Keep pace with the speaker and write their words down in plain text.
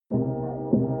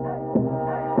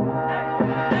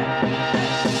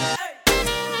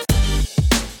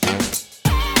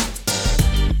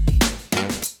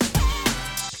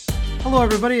Hello,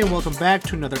 everybody, and welcome back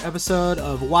to another episode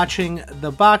of Watching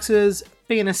the Boxes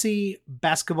Fantasy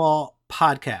Basketball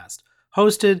Podcast,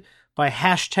 hosted by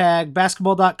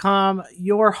 #basketball.com,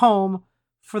 your home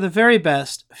for the very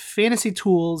best fantasy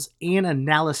tools and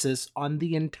analysis on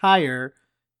the entire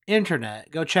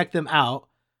internet. Go check them out,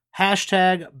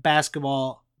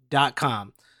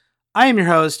 #basketball.com. I am your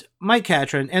host, Mike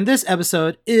Catron, and this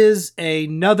episode is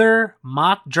another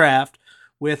mock draft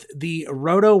with the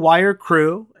RotoWire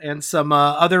crew and some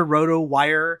other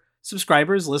RotoWire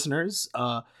subscribers, listeners.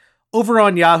 Over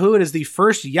on Yahoo, it is the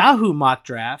first Yahoo mock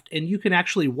draft, and you can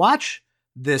actually watch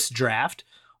this draft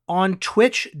on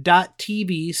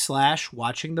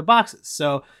twitch.tv/watchingtheboxes.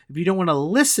 So if you don't want to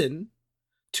listen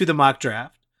to the mock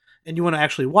draft and you want to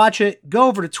actually watch it, go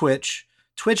over to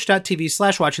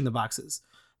twitch.tv/watchingtheboxes.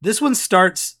 This one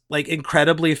starts like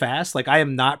incredibly fast. Like I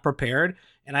am not prepared,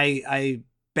 and I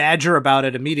badger about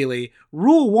it immediately.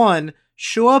 Rule 1,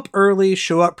 show up early,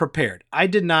 show up prepared. I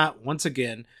did not, once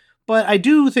again, but I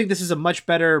do think this is a much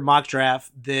better mock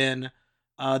draft than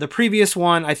the previous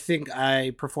one. I think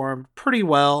I performed pretty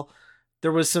well.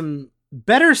 There was some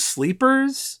better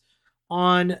sleepers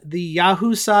on the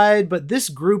Yahoo side, but this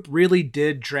group really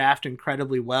did draft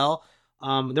incredibly well.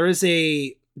 There is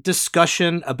a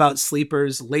discussion about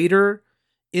sleepers later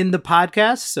in the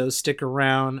podcast, so stick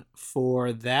around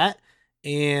for that.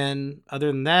 And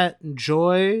other than that,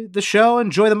 enjoy the show,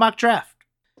 enjoy the mock draft.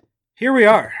 Here we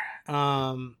are.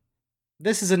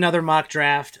 This is another mock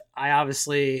draft. I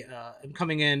obviously am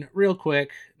coming in real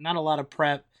quick, not a lot of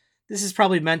prep. This is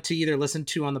probably meant to either listen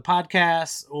to on the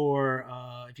podcast or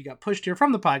if you got pushed here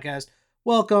from the podcast,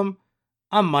 welcome.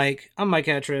 I'm Mike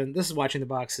Catron. This is Watching the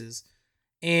Boxes.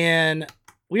 And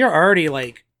we are already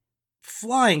like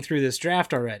flying through this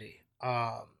draft already.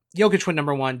 Jokic went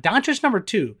number 1, Doncic number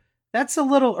 2. That's a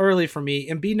little early for me.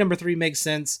 Embiid number 3 makes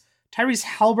sense. Tyrese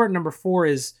Halliburton number 4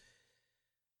 is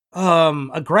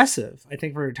aggressive, I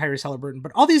think, for Tyrese Halliburton.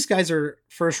 But all these guys are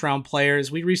first round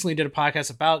players. We recently did a podcast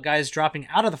about guys dropping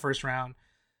out of the first round.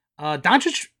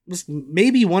 Doncic was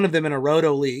maybe one of them in a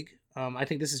Roto league. I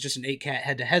think this is just an 8-cat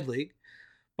head-to-head league.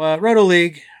 But Roto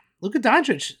league, Luka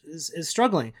Doncic is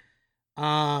struggling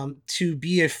to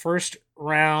be a first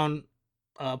round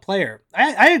player.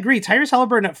 I agree. Tyrese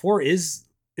Halliburton at 4 is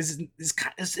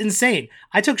insane.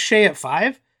 I took Shea at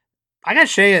 5. I got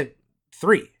Shea at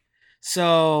 3.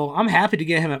 So I'm happy to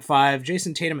get him at 5.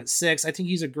 Jason Tatum at 6. I think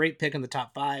he's a great pick in the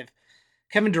top 5.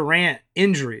 Kevin Durant,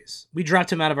 injuries. We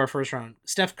dropped him out of our first round.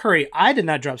 Steph Curry. I did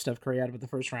not drop Steph Curry out of the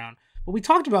first round, but we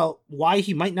talked about why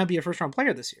he might not be a first round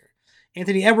player this year.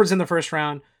 Anthony Edwards in the first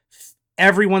round.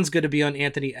 Everyone's good to be on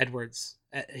Anthony Edwards.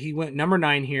 He went number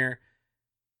 9 here.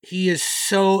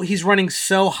 He's running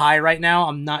so high right now.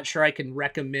 I'm not sure I can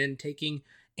recommend taking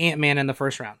Ant-Man in the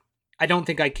first round. I don't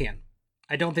think I can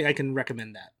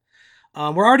recommend that.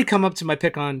 We're already come up to my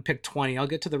pick on pick 20. I'll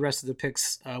get to the rest of the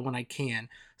picks when I can.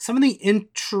 Some of the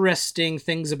interesting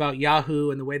things about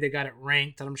Yahoo and the way they got it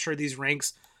ranked, and I'm sure these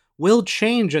ranks will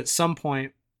change at some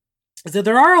point, is that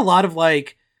there are a lot of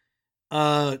like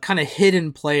kind of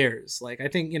hidden players. Like I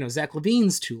think, Zach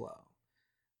LaVine's too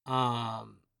low.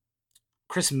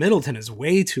 Chris Middleton is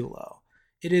way too low.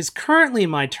 It is currently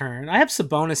my turn. I have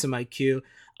Sabonis in my queue.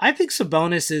 I think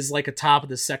Sabonis is like a top of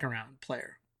the second round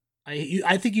player.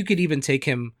 I think you could even take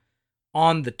him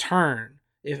on the turn,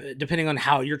 depending on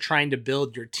how you're trying to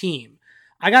build your team.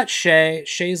 I got Shea.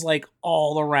 Shea's like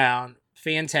all around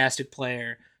fantastic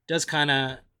player. Does kind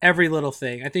of every little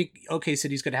thing. I think OK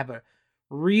City's going to have a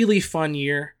really fun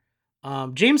year.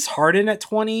 James Harden at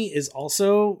 20 is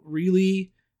also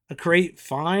really a great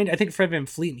find. I think Fred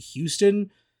VanVleet in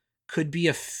Houston could be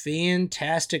a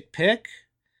fantastic pick.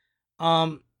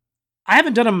 I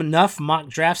haven't done enough mock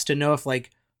drafts to know if like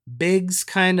bigs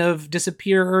kind of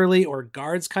disappear early or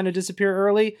guards kind of disappear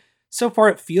early. So far,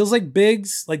 it feels like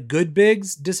bigs, like good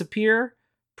bigs, disappear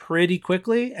pretty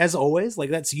quickly, as always. Like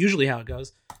that's usually how it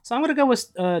goes. So I'm going to go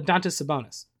with Domantas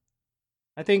Sabonis.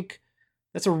 I think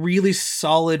that's a really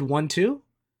solid 1-2.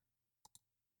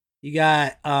 You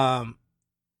got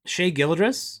Shea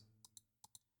Gilgeous,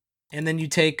 and then you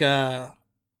take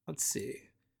let's see,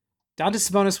 Domantas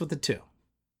Sabonis with the 2.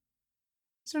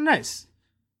 Those are nice.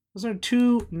 Those are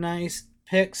 2 nice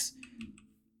picks.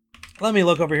 Let me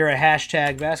look over here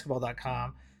at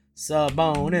 #basketball.com.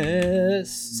 Sabonis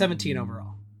 17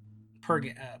 overall per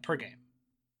game.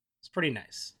 It's pretty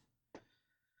nice.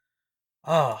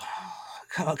 Oh,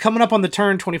 coming up on the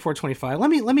turn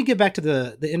 24-25. Let me get back to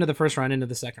the end of the first round into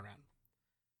the second round.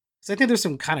 So I think there's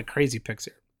some kind of crazy picks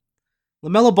here.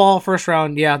 LaMelo Ball, first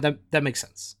round. Yeah, that makes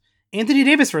sense. Anthony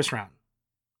Davis, first round.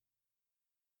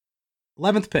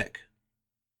 11th pick.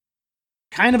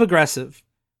 Kind of aggressive,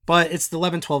 but it's the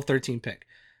 11, 12, 13 pick.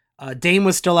 Dame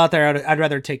was still out there. I'd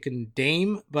rather take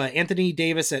Dame, but Anthony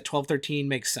Davis at 12, 13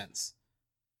 makes sense.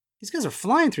 These guys are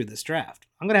flying through this draft.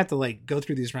 I'm going to have to like go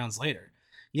through these rounds later.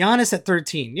 Giannis at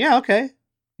 13. Yeah, okay.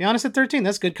 Giannis at 13.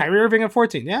 That's good. Kyrie Irving at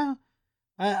 14. Yeah.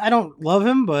 I don't love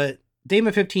him, but Dame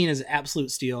at 15 is an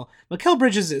absolute steal. Mikal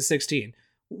Bridges at 16.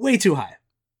 Way too high.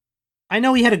 I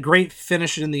know he had a great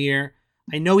finish in the year.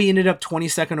 I know he ended up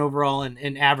 22nd overall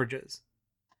in averages.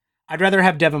 I'd rather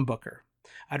have Devin Booker.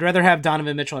 I'd rather have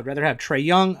Donovan Mitchell. I'd rather have Trae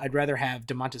Young. I'd rather have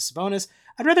Domantas Sabonis.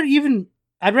 I'd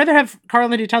rather have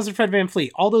Karl-Anthony Towns and Fred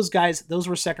VanVleet. All those guys, those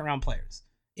were second round players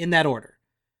in that order.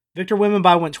 Victor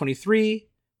Wembanyama went 23.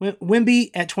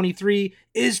 Wemby at 23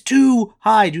 is too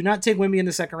high. Do not take Wemby in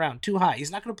the second round. Too high.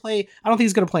 He's not going to play. I don't think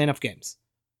he's going to play enough games.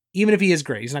 Even if he is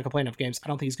great, he's not going to play enough games. I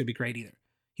don't think he's going to be great either.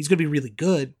 He's going to be really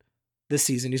good this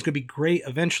season. He's going to be great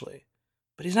eventually.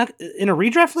 But he's not in a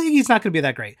redraft league. He's not going to be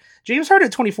that great. James Harden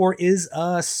at 24 is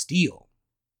a steal.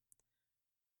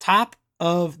 Top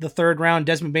of the third round,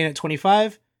 Desmond Bane at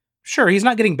 25. Sure, he's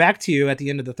not getting back to you at the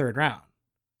end of the third round.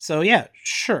 So yeah,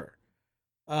 sure.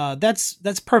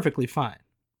 That's perfectly fine.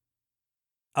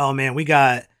 Oh man, we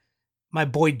got my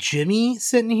boy Jimmy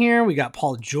sitting here. We got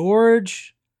Paul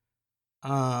George.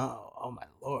 Oh my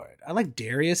lord. I like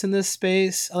Darius in this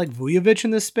space. I like Vujovic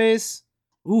in this space.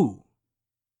 Ooh.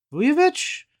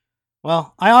 Vujovic?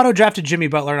 Well, I auto-drafted Jimmy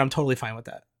Butler, and I'm totally fine with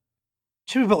that.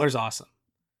 Jimmy Butler's awesome.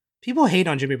 People hate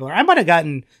on Jimmy Butler. I might have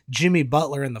gotten Jimmy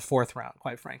Butler in the fourth round,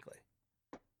 quite frankly.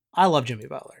 I love Jimmy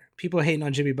Butler. People hating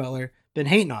on Jimmy Butler. Been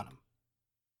hating on him.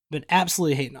 Been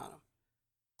absolutely hating on him.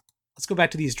 Let's go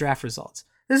back to these draft results.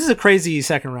 This is a crazy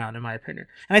second round, in my opinion.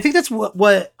 And I think that's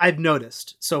what I've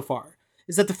noticed so far,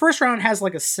 is that the first round has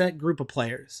like a set group of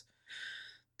players.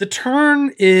 The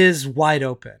turn is wide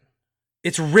open.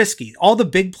 It's risky. All the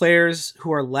big players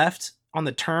who are left on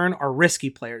the turn are risky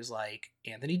players like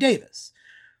Anthony Davis.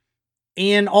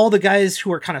 And all the guys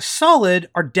who are kind of solid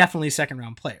are definitely second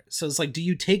round players. So it's like, do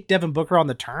you take Devin Booker on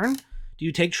the turn? Do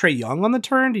you take Trae Young on the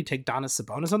turn? Do you take Donis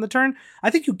Sabonis on the turn? I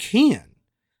think you can,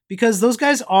 because those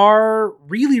guys are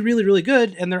really, really, really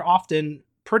good, and they're often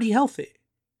pretty healthy.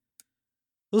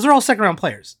 Those are all second round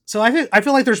players. So I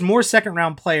feel like there's more second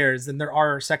round players than there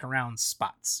are second round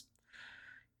spots.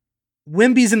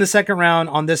 Wemby's in the second round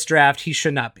on this draft. He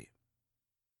should not be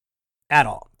at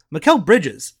all. Mikal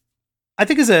Bridges, I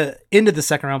think, is a end of the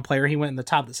second round player. He went in the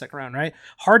top of the second round, right?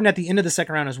 Harden at the end of the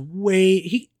second round is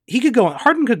he could go on.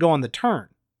 Harden could go on the turn.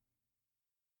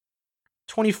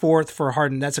 24th for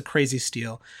Harden. That's a crazy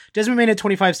steal. Desmond Bane at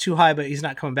 25 is too high, but he's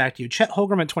not coming back to you. Chet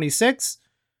Holmgren at 26.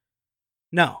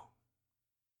 No.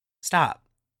 Stop.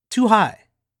 Too high.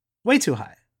 Way too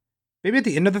high. Maybe at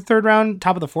the end of the third round,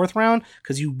 top of the fourth round,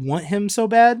 because you want him so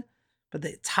bad. But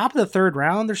the top of the third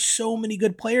round, there's so many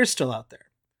good players still out there.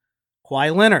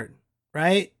 Kawhi Leonard,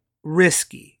 right?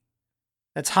 Risky.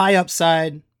 That's high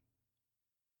upside,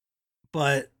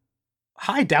 but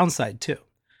high downside too.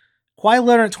 Kawhi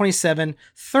Leonard at 27.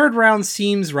 Third round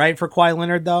seems right for Kawhi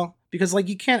Leonard, though, because like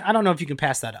I don't know if you can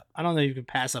pass that up. I don't know if you can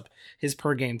pass up his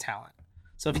per game talent.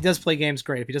 So if he does play games,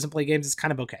 great. If he doesn't play games, it's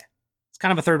kind of okay. It's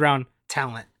kind of a third round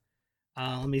talent.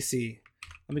 Let me see.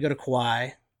 Let me go to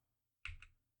Kawhi.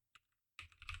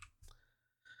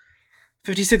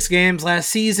 56 games last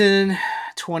season,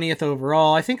 20th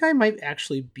overall. I think I might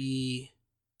actually be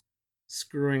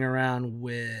screwing around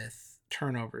with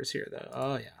turnovers here, though.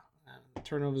 Oh, yeah.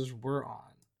 Turnovers were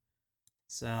on.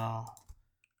 So, all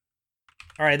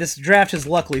right, this draft has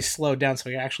luckily slowed down so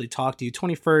I can actually talk to you.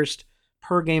 21st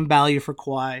per game value for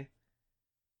Kawhi.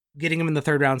 Getting him in the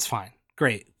third round is fine.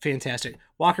 Great. Fantastic.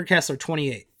 Walker Kessler,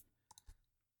 28.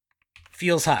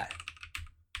 Feels high.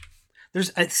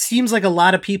 It seems like a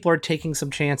lot of people are taking some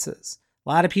chances. A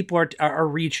lot of people are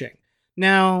reaching.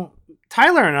 Now,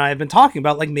 Tyler and I have been talking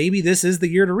about like maybe this is the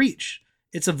year to reach.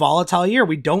 It's a volatile year.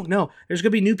 We don't know. There's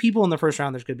going to be new people in the first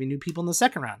round. There's going to be new people in the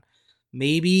second round.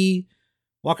 Maybe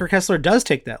Walker Kessler does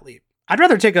take that leap. I'd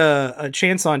rather take a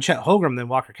chance on Chet Holmgren than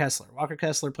Walker Kessler. Walker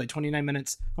Kessler played 29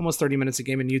 minutes, almost 30 minutes a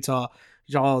game in Utah.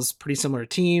 Utah is a pretty similar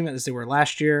team as they were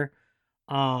last year.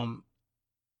 I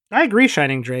agree,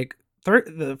 Shining Drake.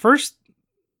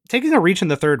 Taking a reach in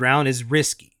the third round is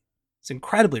risky. It's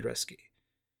incredibly risky.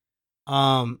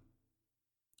 I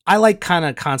like kind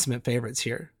of consummate favorites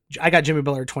here. I got Jimmy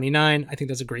Butler at 29. I think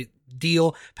that's a great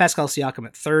deal. Pascal Siakam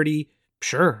at 30.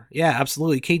 Sure. Yeah,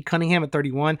 absolutely. Cade Cunningham at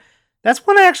 31. That's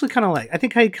one I actually kind of like. I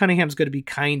think Cade Cunningham's going to be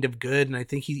kind of good, and I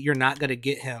think you're not going to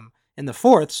get him in the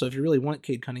fourth. So if you really want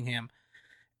Cade Cunningham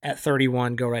at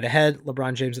 31, go right ahead.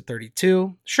 LeBron James at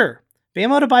 32. Sure. Bam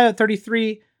Adebayo at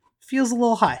 33 feels a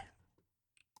little high.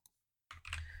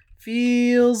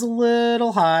 feels a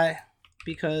little high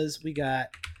because we got,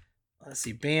 let's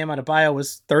see, Bam Adebayo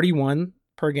was 31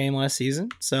 per game last season.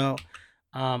 So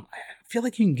I feel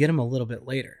like you can get him a little bit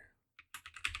later.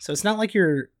 So it's not like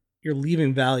you're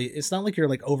leaving value. It's not like you're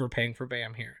like overpaying for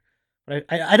Bam here. But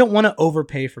I don't want to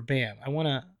overpay for Bam. I want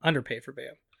to underpay for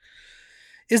Bam.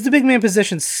 Is the big man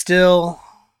position still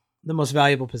the most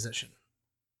valuable position?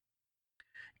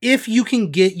 If you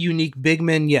can get unique big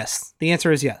men, yes. The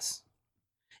answer is yes.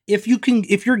 If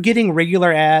you're getting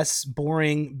regular ass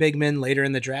boring big men later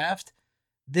in the draft,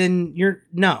 then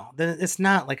then it's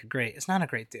not a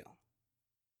great deal.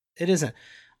 It isn't.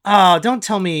 Oh, don't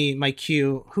tell me my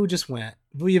Q. Who just went?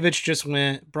 Vujovic just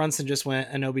went. Brunson just went.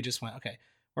 Anunoby just went. Okay,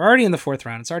 we're already in the 4th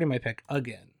round. It's already my pick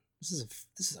again. This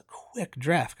is a quick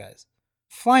draft, guys.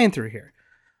 Flying through here.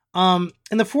 In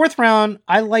the 4th round,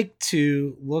 I like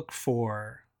to look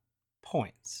for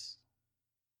points.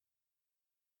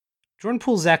 Jordan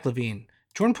Poole, Zach LaVine.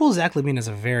 Jordan Poole, Zach LaVine is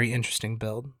a very interesting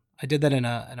build. I did that in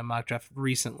a mock draft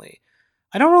recently.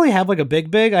 I don't really have like a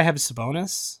big. I have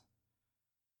Sabonis.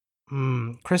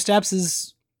 Kristaps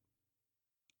is,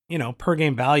 per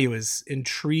game value is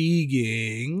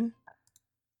intriguing.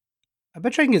 I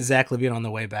bet you I can get Zach LaVine on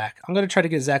the way back. I'm going to try to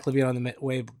get Zach LaVine on the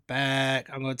way back.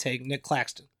 I'm going to take Nick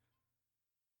Claxton.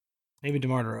 Maybe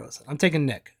DeMar DeRozan. I'm taking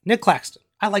Nick. Nick Claxton.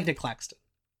 I like Nick Claxton.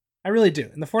 I really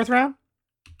do. In the 4th round?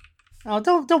 Oh,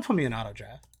 don't put me in auto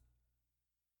draft.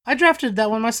 I drafted that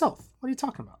one myself. What are you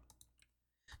talking about?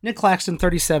 Nick Claxton,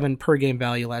 37 per game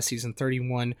value last season,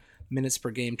 31 minutes per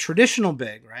game. Traditional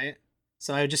big, right?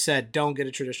 So I just said, don't get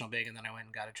a traditional big, and then I went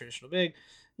and got a traditional big.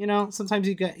 Sometimes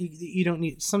you don't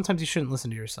need. Sometimes you shouldn't listen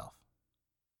to yourself.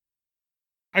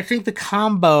 I think the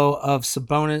combo of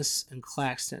Sabonis and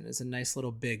Claxton is a nice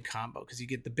little big combo because you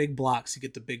get the big blocks, you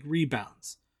get the big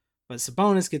rebounds. But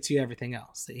Sabonis gets you everything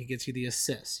else. He gets you the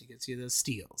assists, he gets you the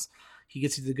steals, he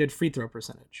gets you the good free throw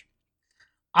percentage.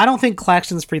 I don't think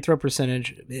Claxton's free throw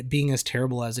percentage, it being as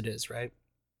terrible as it is, right,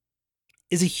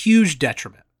 is a huge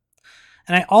detriment.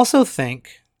 And I also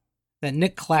think that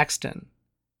Nick Claxton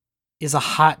is a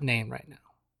hot name right now.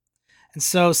 And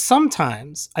so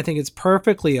sometimes I think it's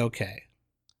perfectly okay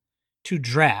to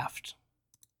draft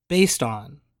based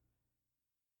on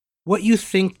what you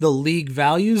think the league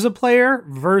values a player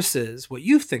versus what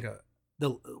you think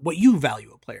what you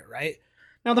value a player, right?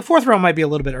 Now the 4th round might be a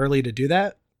little bit early to do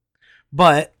that,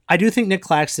 but I do think Nick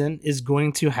Claxton is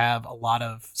going to have a lot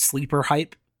of sleeper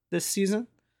hype this season.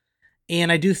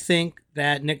 And I do think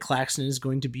that Nick Claxton is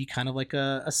going to be kind of like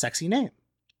a sexy name.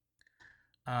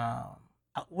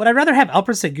 Would I rather have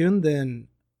Alperen Sengun than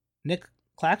Nick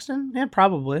Claxton? Yeah,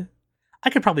 probably. I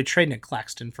could probably trade Nick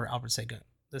Claxton for Alperen Sengun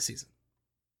this season.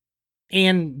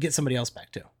 And get somebody else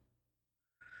back too.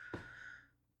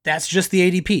 That's just the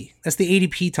ADP. That's the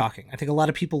ADP talking. I think a lot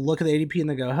of people look at the ADP and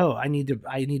they go, "Oh, I need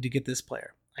to get this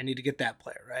player. I need to get that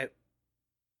player," right?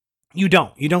 You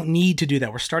don't need to do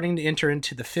that. We're starting to enter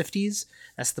into the 50s.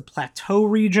 That's the plateau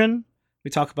region.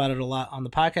 We talk about it a lot on the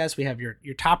podcast. We have your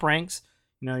top ranks,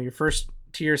 your first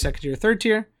tier, second tier, third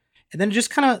tier. And then just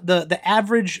kind of the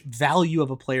average value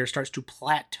of a player starts to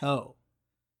plateau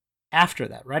after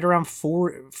that, right around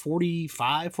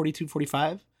 45, 42,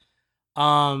 45.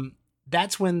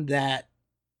 That's when the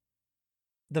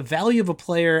value of a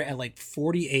player at like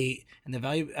 48 and the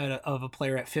value of a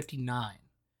player at 59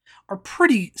 are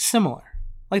pretty similar.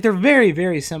 Like they're very,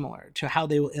 very similar to how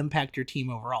they will impact your team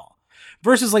overall.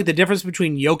 Versus like the difference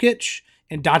between Jokic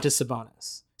and Domantas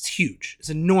Sabonis. It's huge. It's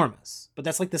enormous. But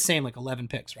that's like the same, like 11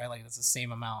 picks, right? Like that's the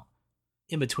same amount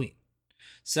in between.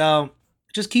 So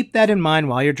just keep that in mind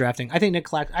while you're drafting. I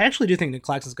actually do think Nick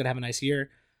Claxton's going to have a nice year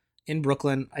in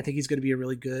Brooklyn. I think he's going to be a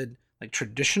really good, like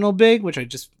traditional big, which I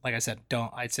didn't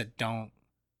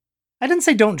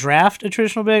say don't draft a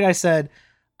traditional big. I said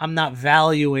I'm not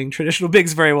valuing traditional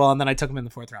bigs very well, and then I took him in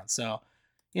the 4th round. So,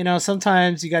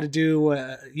 sometimes you have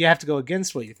to go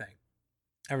against what you think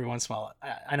every once in a while.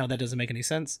 I know that doesn't make any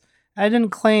sense. I didn't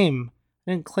claim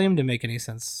to make any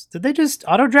sense. Did they just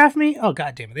auto draft me? Oh,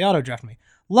 God damn it. They auto draft me.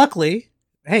 Luckily,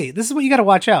 hey, this is what you got to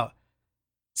watch out.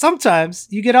 Sometimes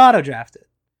you get auto drafted.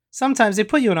 Sometimes they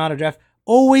put you in auto draft.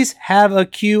 Always have a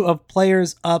queue of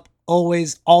players up.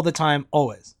 Always, all the time,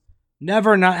 always.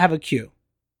 Never not have a queue.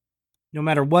 No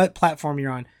matter what platform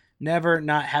you're on, never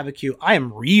not have a queue. I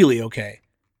am really okay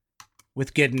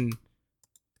with getting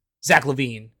Zach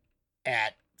LaVine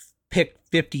at pick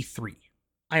 53.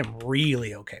 I am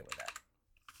really okay with that.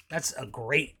 That's a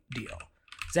great deal.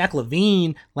 Zach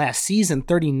LaVine last season,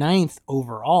 39th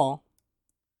overall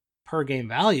per game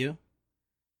value.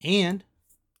 And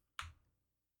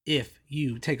if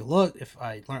you take a look, if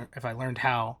I learned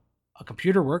how a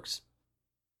computer works,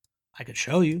 I could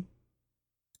show you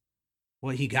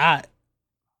what he got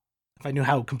if I knew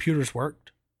how computers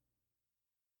worked.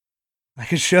 I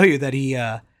could show you that he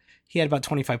had about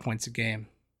 25 points a game.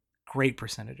 Great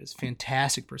percentages,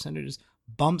 fantastic percentages.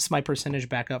 Bumps my percentage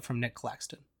back up from Nick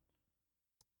Claxton.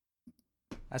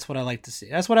 That's what I like to see.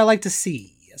 That's what I like to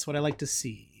see. That's what I like to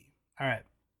see. All right.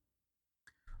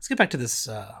 Let's get back to this.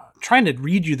 Trying to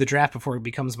read you the draft before it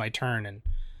becomes my turn. And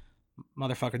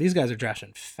motherfucker, these guys are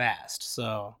drafting fast.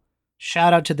 So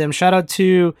shout out to them. Shout out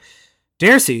to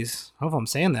Darcy's. I hope I'm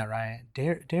saying that right.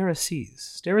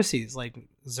 Darcy's. Like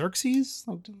Xerxes?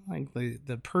 Like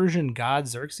the Persian god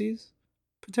Xerxes,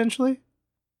 potentially.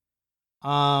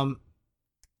 Thank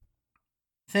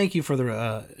you for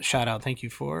the shout out. Thank you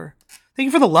for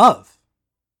the love.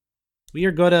 We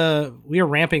are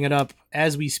ramping it up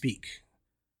as we speak.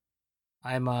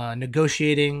 I'm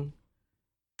negotiating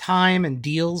time and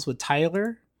deals with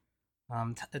Tyler.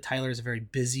 Tyler is a very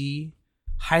busy,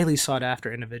 highly sought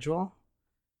after individual,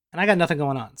 and I got nothing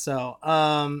going on. So,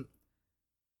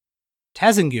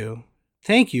 Tazingu,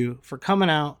 thank you for coming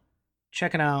out,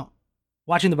 checking out,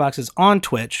 watching the boxes on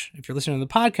Twitch. If you're listening to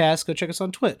the podcast, go check us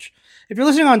on Twitch. If you're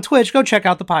listening on Twitch, go check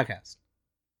out the podcast.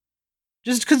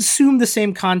 Just consume the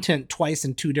same content twice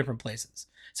in two different places.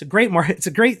 It's a great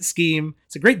scheme.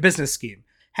 It's a great business scheme.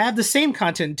 Have the same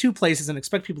content in two places and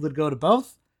expect people to go to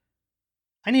both.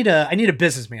 I need a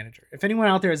business manager. If anyone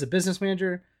out there is a business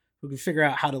manager who can figure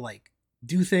out how to like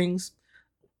do things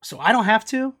so I don't have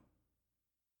to,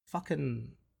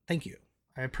 fucking thank you.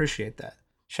 I appreciate that.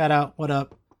 Shout out. What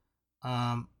up?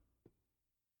 All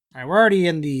right, we're already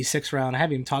in the 6th round. I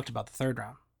haven't even talked about the 3rd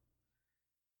round.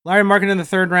 Larry Markin in the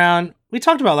 3rd round. We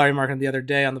talked about Larry Markin the other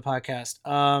day on the podcast.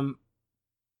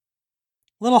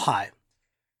 Little high.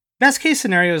 Best case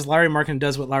scenario is Larry Markin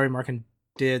does what Larry Markin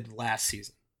did last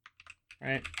season.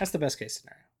 Right? That's the best case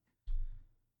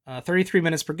scenario. 33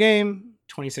 minutes per game,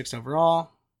 26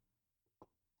 overall.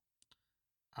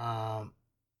 Yeah,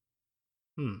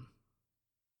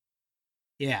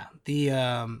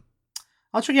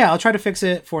 I'll try to fix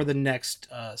it for the next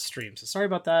stream. So sorry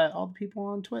about that, all the people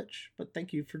on Twitch, but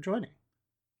thank you for joining.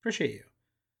 Appreciate you.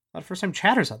 A lot of first time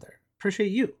chatters out there.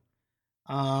 Appreciate you.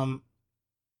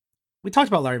 We talked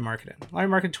about Larry Marketing. Larry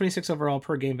Marketing, 26 overall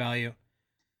per game value.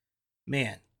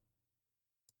 Man,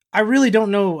 I really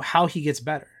don't know how he gets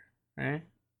better. Right?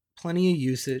 Plenty of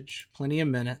usage, plenty of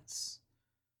minutes.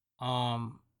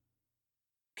 Counting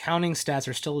stats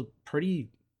are still pretty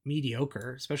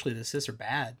mediocre, especially the assists are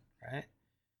bad, right?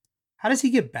 How does he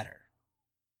get better?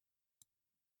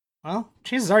 Well,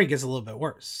 chances are he gets a little bit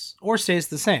worse or stays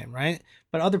the same, right?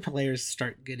 But other players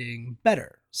start getting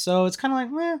better. So it's kind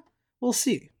of like, we'll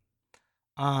see.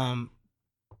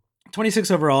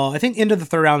 26 overall. I think into the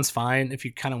 3rd round's fine if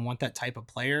you kind of want that type of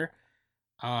player.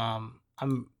 I'm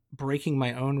breaking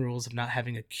my own rules of not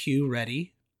having a queue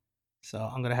ready. So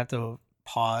I'm going to have to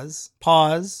pause.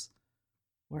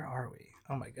 Where are we?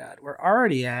 Oh my God. We're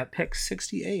already at pick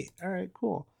 68. All right,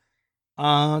 cool.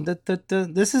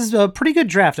 This is a pretty good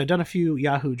draft. I've done a few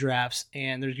Yahoo drafts,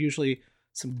 and there's usually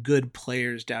some good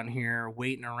players down here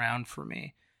waiting around for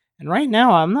me. And right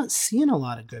now, I'm not seeing a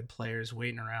lot of good players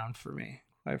waiting around for me,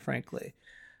 quite frankly.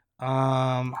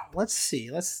 Let's see.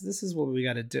 This is what we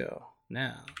got to do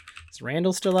now. Is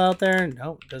Randall still out there?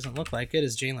 Nope, doesn't look like it.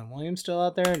 Is Jalen Williams still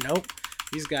out there? Nope.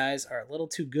 These guys are a little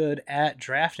too good at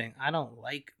drafting. I don't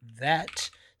like that.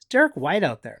 Is Derek White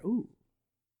out there? Ooh,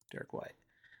 Derek White.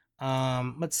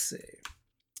 Let's see.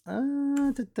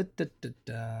 Brandon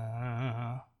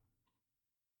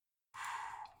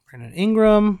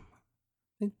Ingram.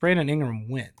 I think Brandon Ingram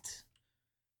went.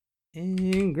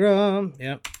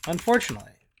 Yep.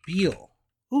 Unfortunately, Beal.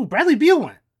 Ooh, Bradley Beal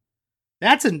went.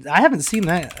 I haven't seen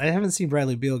that. I haven't seen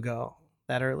Bradley Beal go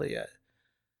that early yet.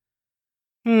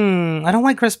 I don't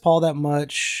like Chris Paul that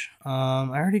much. I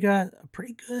already got a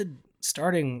pretty good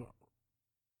starting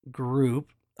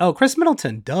group. Oh, Chris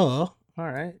Middleton, duh. All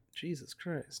right. Jesus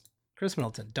Christ. Chris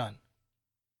Middleton, done.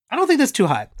 I don't think that's too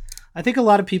high. I think a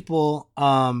lot of people,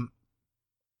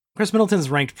 Chris Middleton's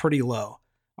ranked pretty low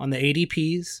on the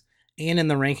ADPs and in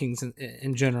the rankings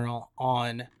in general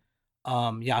on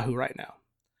Yahoo right now.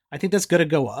 I think that's going to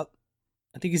go up.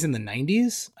 I think he's in the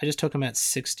 90s. I just took him at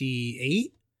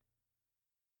 68.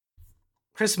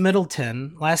 Chris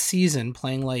Middleton last season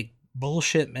playing like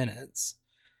bullshit minutes.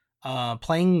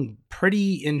 Playing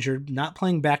pretty injured, not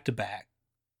playing back-to-back.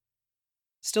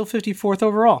 Still 54th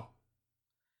overall.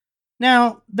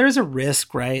 Now, there's a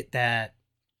risk, right, that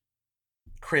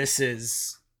Chris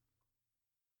is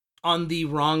on the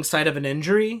wrong side of an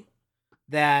injury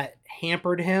that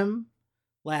hampered him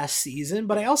last season.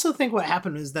 But I also think what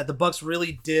happened is that the Bucks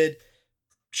really did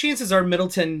chances are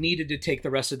Middleton needed to take the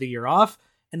rest of the year off,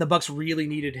 and the Bucks really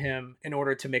needed him in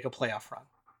order to make a playoff run.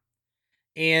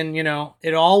 And,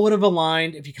 it all would have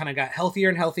aligned if he kind of got healthier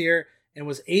and healthier and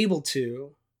was able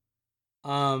to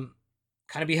kind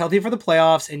of be healthy for the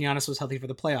playoffs, and Giannis was healthy for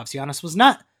the playoffs. Giannis was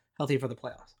not healthy for the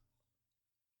playoffs.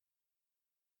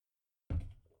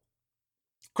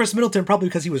 Chris Middleton, probably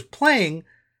because he was playing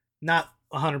not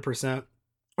 100%,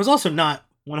 was also not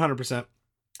 100%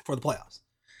 for the playoffs.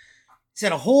 He's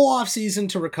had a whole offseason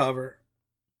to recover.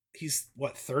 He's,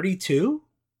 32?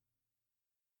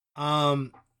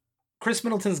 Chris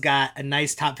Middleton's got a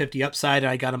nice top 50 upside,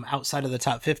 and I got him outside of the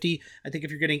top 50. I think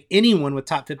if you're getting anyone with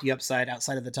top 50 upside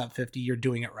outside of the top 50, you're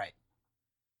doing it right.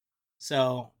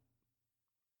 So,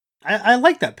 I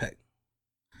like that pick.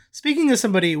 Speaking of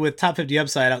somebody with top 50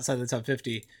 upside outside of the top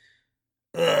 50,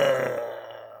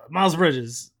 Miles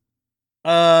Bridges.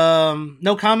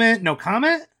 No comment.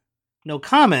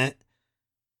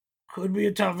 Could be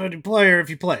a top 50 player if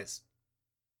he plays.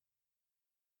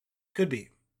 Could be.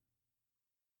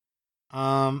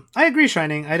 I agree,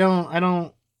 Shining. I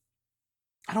don't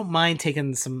mind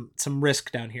taking some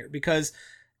risk down here because,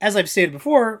 as I've stated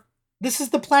before, this is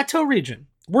the plateau region.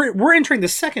 We're entering the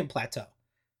second plateau.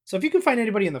 So if you can find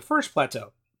anybody in the first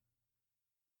plateau,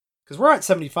 because we're at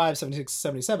 75, 76,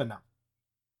 77 now.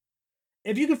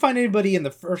 If you can find anybody in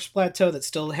the first plateau that's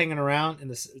still hanging around in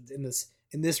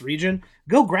this region,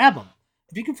 go grab them.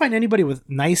 If you can find anybody with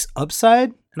nice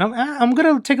upside, and I'm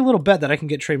gonna take a little bet that I can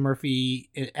get Trey Murphy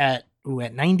at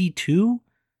 92.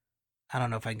 I don't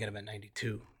know if I can get him at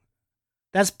 92.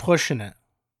 That's pushing it.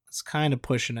 That's kind of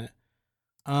pushing it.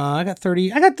 I got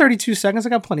 32 seconds. I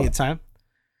got plenty of time.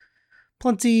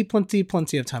 Plenty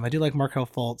of time. I do like Markelle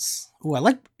Fultz.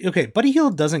 Buddy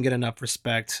Hield doesn't get enough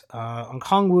respect.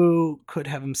 Okongwu could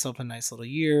have himself a nice little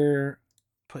year.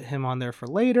 Put him on there for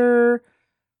later.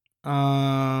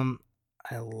 I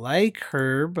like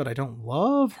Herb, but I don't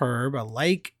love Herb. I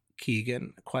like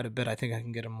Keegan quite a bit. I think I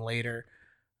can get him later.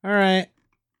 All right.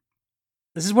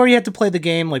 This is where you have to play the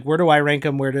game. Like, where do I rank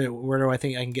him? Where do I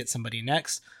think I can get somebody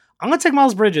next? I'm going to take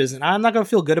Miles Bridges, and I'm not going to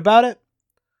feel good about it.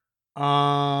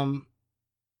 I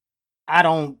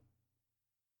don't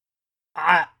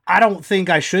think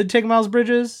I should take Miles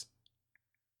Bridges.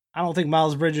 I don't think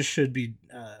Miles Bridges should be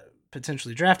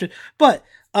potentially drafted, but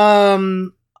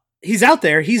he's out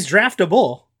there. He's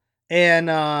draftable, and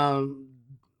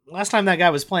last time that guy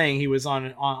was playing, he was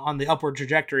on the upward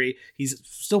trajectory. He's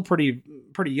still pretty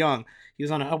young. He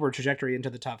was on an upward trajectory into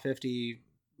the top 50.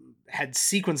 Had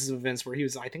sequences of events where he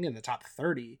was, I think, in the top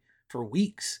 30 for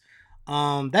weeks.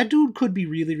 That dude could be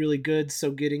really, really good.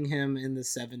 So getting him in the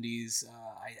 70s,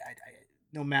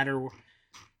 no matter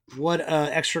what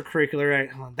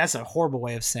extracurricular, that's a horrible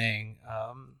way of saying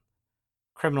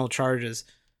criminal charges.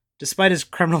 Despite his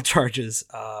criminal charges,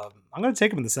 I'm going to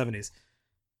take him in the 70s.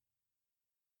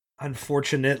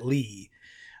 Unfortunately.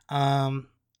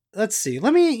 Let's see.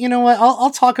 You know what?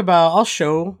 I'll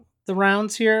show the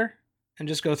rounds here and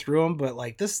just go through them. But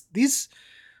like these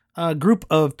group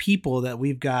of people that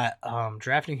we've got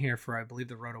drafting here for, I believe,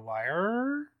 the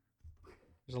RotoWire.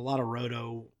 There's a lot of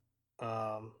Roto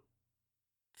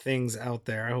things out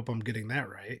there. I hope I'm getting that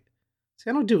right. See,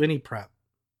 I don't do any prep.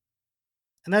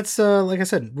 And that's, like I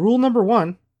said, rule number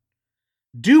 1.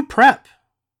 Do prep.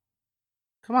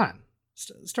 Come on.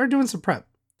 Start doing some prep.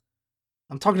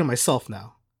 I'm talking to myself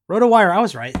now. RotoWire, I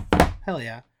was right. Hell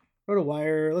yeah.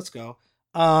 RotoWire, let's go.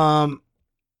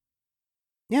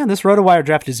 Yeah, this RotoWire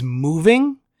draft is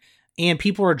moving, and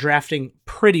people are drafting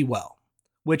pretty well,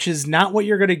 which is not what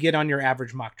you're going to get on your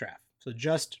average mock draft. So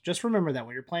just remember that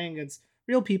when you're playing against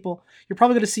real people, you're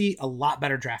probably going to see a lot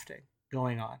better drafting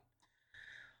going on.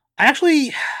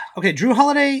 Drew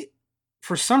Holiday,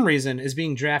 for some reason, is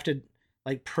being drafted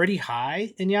like pretty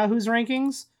high in Yahoo's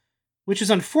rankings, which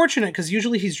is unfortunate because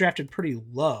usually he's drafted pretty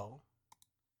low.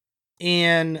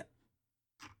 And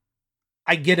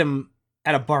I get him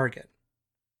at a bargain.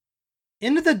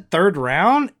 Into the 3rd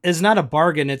round is not a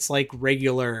bargain. It's like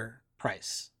regular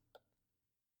price.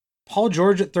 Paul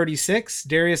George at 36,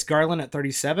 Darius Garland at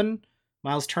 37,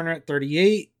 Miles Turner at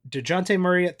 38, DeJounte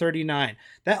Murray at 39.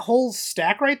 That whole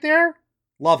stack right there,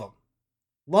 love them.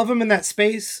 Love them in that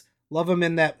space. Love them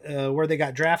in that where they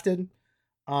got drafted.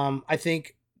 I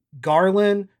think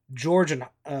Garland, George, and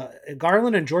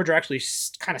George are actually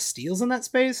kind of steals in that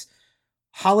space.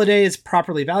 Holiday is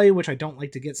properly valued, which I don't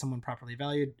like to get someone properly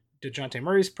valued. DeJounte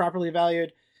Murray's properly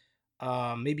valued.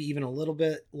 Maybe even a little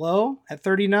bit low at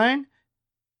 39.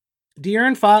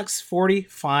 De'Aaron Fox, 40,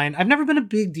 fine. I've never been a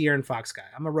big De'Aaron Fox guy.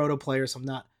 I'm a roto player, so I'm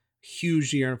not a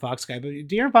huge De'Aaron Fox guy. But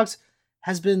De'Aaron Fox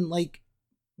has been like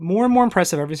more and more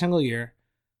impressive every single year.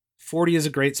 40 is a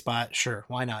great spot. Sure,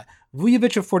 why not?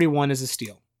 Vujovic at 41 is a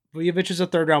steal. Vujovic is a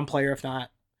third round player, if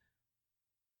not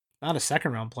a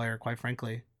second round player, quite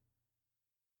frankly.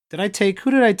 Who did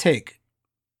I take?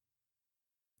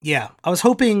 Yeah, I was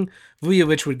hoping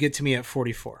Vujovic would get to me at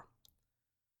 44.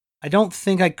 I don't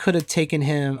think I could have taken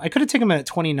him. I could have taken him at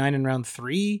 29 in round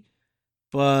 3,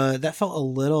 but that felt a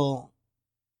little.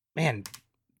 Man,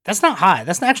 that's not high.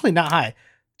 That's actually not high.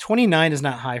 29 is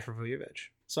not high for Vujovic,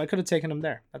 so I could have taken him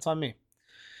there. That's on me.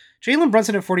 Jalen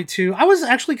Brunson at 42. I was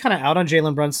actually kind of out on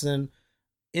Jalen Brunson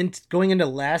going into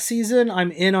last season.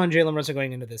 I'm in on Jalen Brunson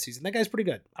going into this season. That guy's pretty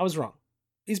good. I was wrong.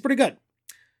 He's pretty good.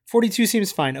 42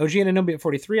 seems fine. OG Anunoby at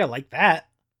 43. I like that.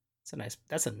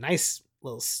 That's a nice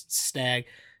little stag.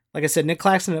 Like I said, Nick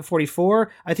Claxton at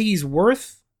 44. I think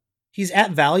he's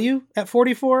at value at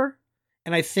 44.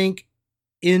 And I think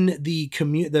in the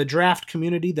draft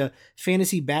community, the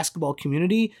fantasy basketball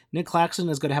community, Nick Claxton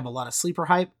is going to have a lot of sleeper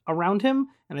hype around him.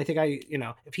 And I think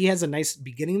if he has a nice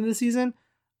beginning of the season,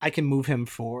 I can move him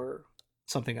for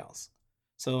something else.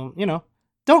 So,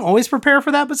 don't always prepare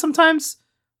for that, but sometimes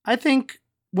I think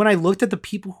when I looked at the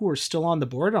people who are still on the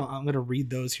board, I'm going to read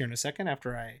those here in a second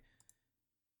after I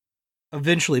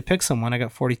eventually pick someone. I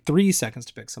got 43 seconds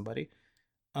to pick somebody.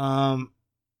 I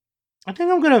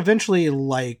think I'm going to eventually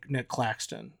like Nick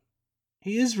Claxton.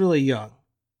 He is really young.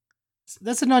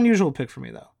 That's an unusual pick for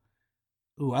me, though.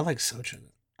 Ooh, I like Sochin.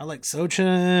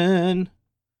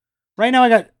 Right now I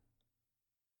got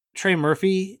Trey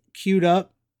Murphy queued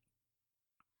up.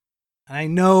 I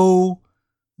know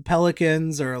the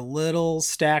Pelicans are a little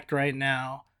stacked right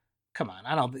now. Come on,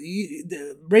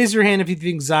 raise your hand if you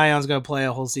think Zion's going to play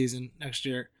a whole season next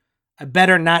year. I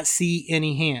better not see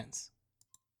any hands.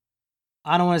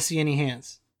 I don't want to see any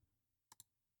hands.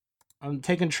 I'm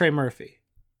taking Trey Murphy.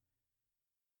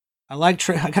 I like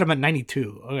Trey. I got him at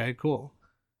 92. Okay, cool.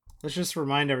 Let's just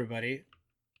remind everybody.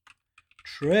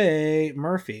 Trey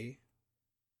Murphy,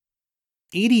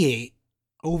 88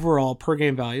 overall per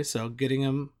game value. So getting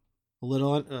him a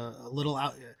little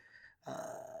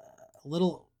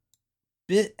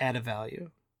bit out of value.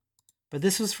 But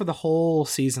this was for the whole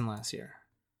season last year.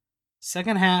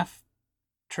 Second half,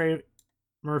 Trey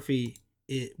Murphy,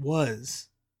 it was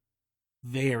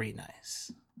very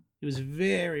nice. It was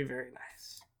very, very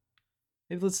nice.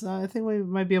 I think we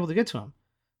might be able to get to him.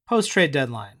 Post-trade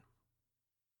deadline.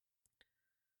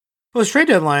 Post-trade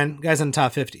deadline, guys in the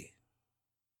top 50.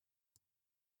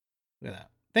 Look at that.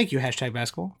 Thank you,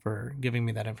 #basketball, for giving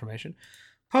me that information.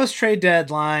 Post-trade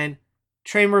deadline,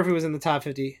 Trey Murphy was in the top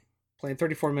 50, playing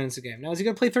 34 minutes a game. Now, is he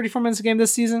going to play 34 minutes a game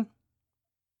this season?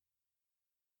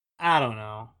 I don't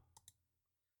know.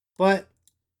 But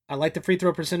I like the free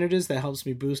throw percentages. That helps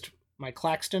me boost my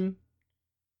Claxton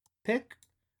pick.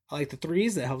 I like the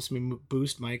threes. That helps me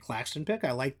boost my Claxton pick.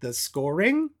 I like the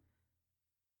scoring,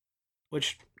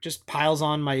 which just piles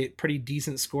on my pretty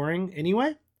decent scoring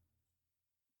anyway.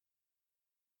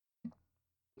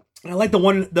 And I like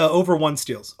the over 1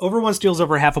 steals. Over 1 steals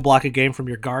over half a block a game from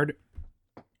your guard.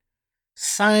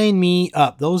 Sign me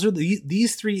up. Those are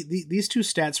these two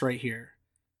stats right here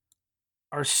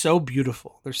are so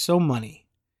beautiful. They're so money.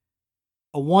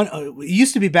 It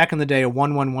used to be back in the day a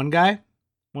 1-1-1 guy,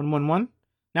 1-1-1.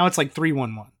 Now it's like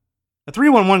 3-1-1. A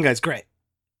 3-1-1 guy's great.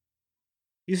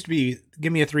 It used to be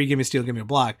give me a 3, give me a steal, give me a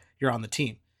block. You're on the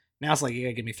team. Now it's like you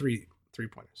gotta give me 3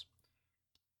 3-pointers.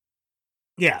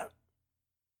 Yeah.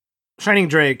 Shining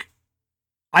Drake,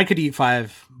 I could eat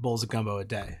 5 bowls of gumbo a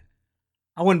day.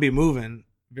 I wouldn't be moving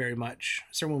very much.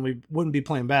 Certainly wouldn't be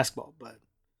playing basketball, but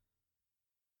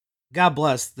God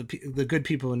bless the good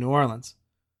people in New Orleans.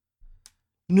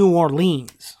 New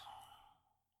Orleans.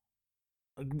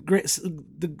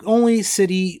 The only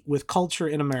city with culture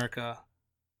in America.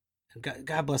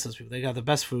 God bless those people. They got the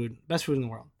best food in the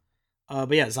world.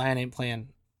 But yeah, Zion ain't playing.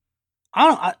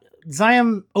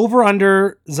 Zion over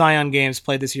under Zion games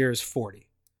played this year is 40.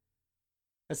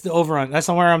 That's the over under. That's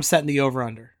where I'm setting the over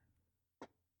under.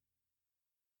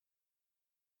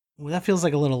 Well, that feels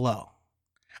like a little low.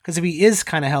 Because if he is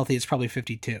kind of healthy, it's probably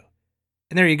 52.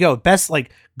 And there you go.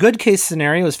 Good case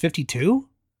scenario is 52.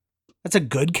 That's a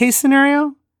good case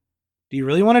scenario. Do you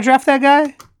really want to draft that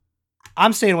guy?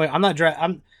 I'm staying away. I'm not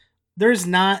there's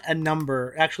not a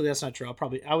number. Actually, that's not true.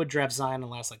 I would draft Zion in the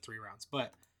last 3 rounds,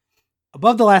 but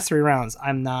above the last 3 rounds,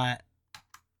 I'm not.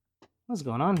 What's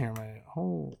going on here? My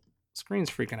whole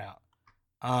screen's freaking out.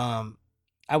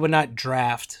 I would not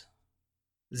draft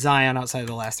Zion outside of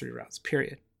the last 3 rounds.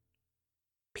 Period.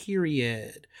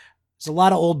 There's a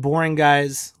lot of old boring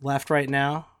guys left right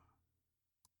now.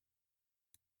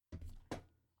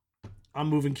 I'm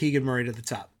moving Keegan Murray to the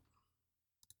top.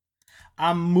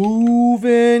 I'm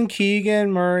moving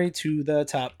Keegan Murray to the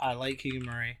top. I like Keegan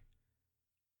Murray.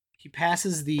 He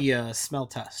passes the smell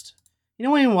test. You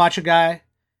know when you watch a guy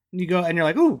and you go and you're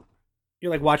like, ooh,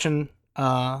 you're like watching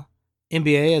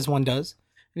NBA as one does,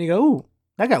 and you go, ooh,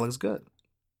 that guy looks good,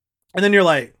 and then you're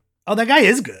like, oh, that guy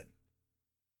is good.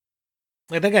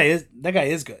 Like that guy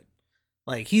is good.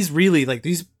 Like he's really like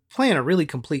he's playing a really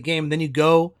complete game. And then you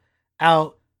go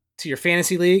out to your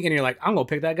fantasy league and you're like, I'm gonna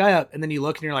pick that guy up. And then you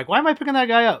look and you're like, why am I picking that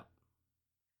guy up?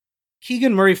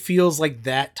 Keegan Murray feels like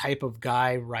that type of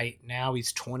guy right now.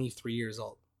 He's 23 years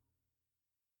old.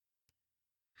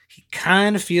 He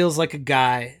kind of feels like a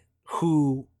guy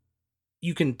who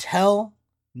you can tell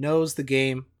knows the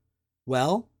game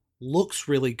well, looks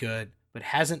really good, but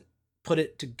hasn't put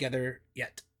it together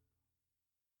yet.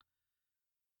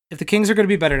 If the Kings are going to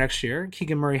be better next year,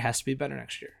 Keegan Murray has to be better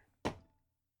next year.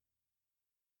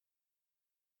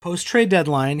 Post-trade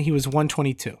deadline, he was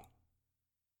 122.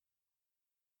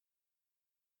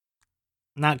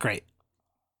 Not great.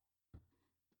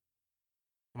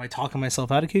 Am I talking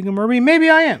myself out of Keegan Murray? Maybe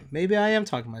I am. Maybe I am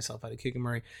talking myself out of Keegan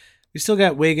Murray. We still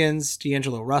got Wiggins,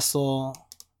 D'Angelo Russell,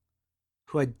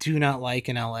 who I do not like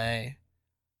in LA.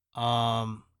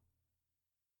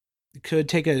 Could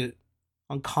take a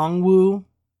Okongwu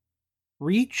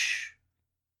reach.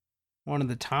 One of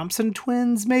the Thompson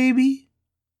twins, maybe.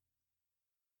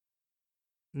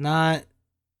 Not.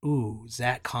 Ooh,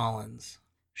 Zach Collins.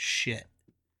 Shit.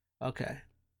 Okay.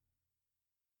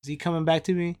 Is he coming back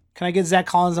to me? Can I get Zach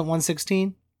Collins at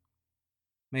 116?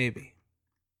 Maybe.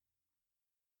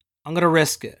 I'm going to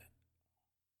risk it.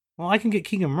 Well, I can get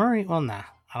Keegan Murray. Well, nah.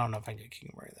 I don't know if I can get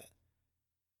Keegan Murray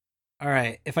that. All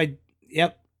right.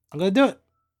 Yep. I'm going to do it.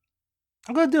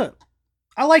 I'm going to do it.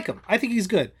 I like him. I think he's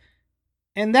good.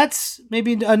 And that's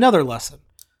maybe another lesson.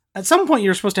 At some point,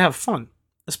 you're supposed to have fun.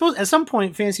 At some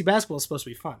point, fantasy basketball is supposed to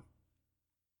be fun.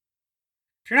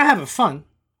 If you're not having fun,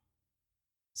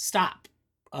 stop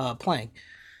playing.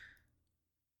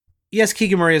 Yes,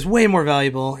 Keegan Murray is way more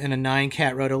valuable in a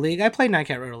 9-cat roto league. I play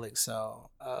 9-cat roto league, so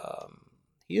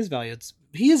he is valued.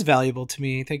 He is valuable to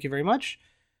me. Thank you very much.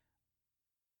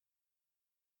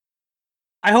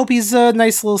 I hope he's a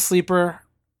nice little sleeper.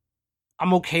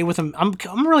 I'm okay with him.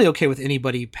 I'm really okay with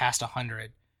anybody past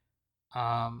 100.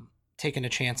 Taking a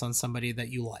chance on somebody that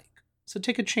you like. So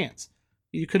take a chance.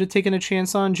 You could have taken a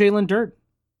chance on Jalen Durden.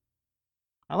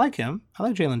 I like him. I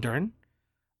like Jalen Durden.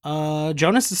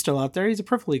 Jonas is still out there. He's a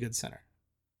perfectly good center.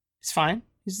 He's fine.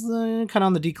 He's kind of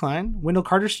on the decline. Wendell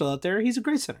Carter's still out there. He's a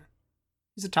great center.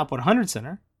 He's a top 100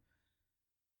 center.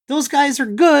 Those guys are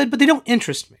good, but they don't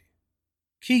interest me.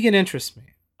 Keegan interests me.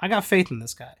 I got faith in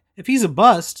this guy. If he's a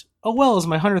bust, oh well, is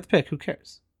my 100th pick. Who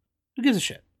cares? Who gives a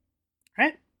shit?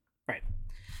 Right? Right.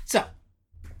 So,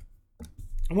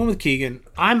 I went with Keegan.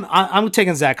 I'm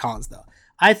taking Zach Collins though.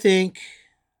 I think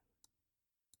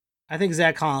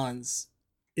Zach Collins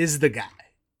is the guy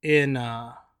in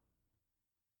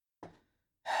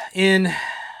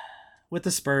with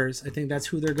the Spurs. I think that's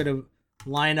who they're going to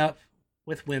line up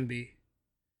with Wemby.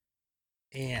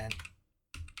 And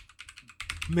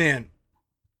man,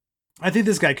 I think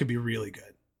this guy could be really good.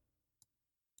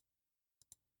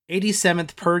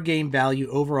 87th per game value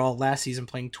overall last season,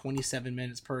 playing 27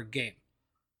 minutes per game.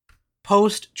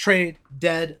 Post-trade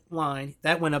deadline,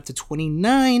 that went up to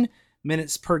 29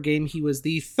 minutes per game. He was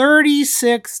the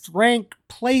 36th ranked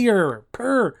player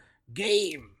per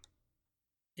game.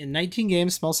 In 19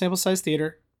 games, small sample size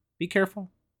theater. Be careful.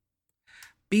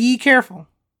 Be careful.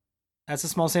 That's a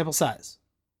small sample size.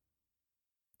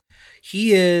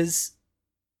 He is,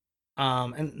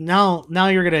 and now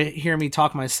you're going to hear me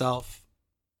talk myself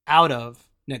out of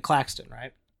Nick Claxton,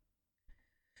 right?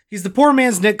 He's the poor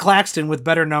man's Nick Claxton with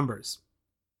better numbers.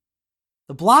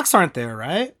 The blocks aren't there,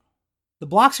 right? The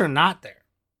blocks are not there.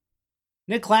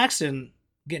 Nick Claxton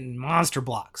getting monster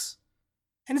blocks.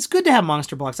 And it's good to have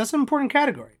monster blocks. That's an important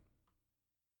category.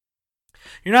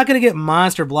 You're not going to get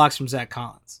monster blocks from Zach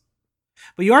Collins.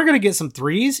 But you are going to get some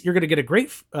threes. You're going to get a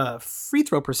great free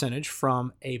throw percentage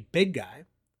from a big guy.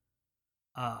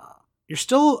 You're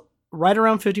still right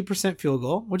around 50% field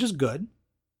goal, which is good.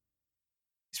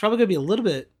 He's probably going to be a little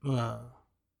bit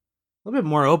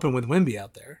more open with Wemby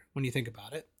out there when you think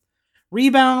about it.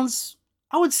 Rebounds,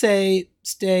 I would say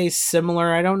stay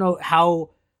similar. I don't know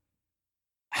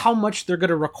how much they're going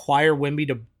to require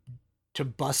Wemby to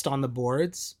bust on the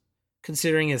boards,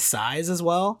 considering his size as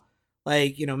well.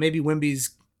 Like, maybe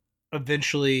Wemby's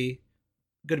eventually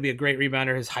going to be a great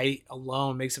rebounder. His height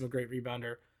alone makes him a great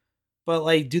rebounder. But,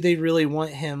 like, do they really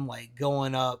want him, like,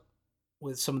 going up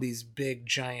with some of these big,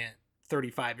 giant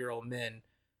 35-year-old men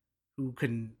who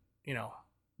can,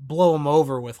 blow him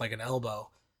over with, like, an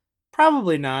elbow?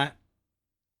 Probably not.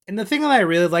 And the thing that I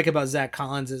really like about Zach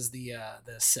Collins is the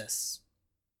assists.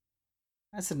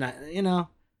 That's a nice,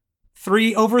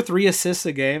 3 assists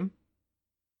a game.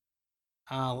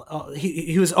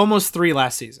 He was almost 3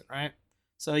 last season, right?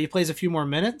 So he plays a few more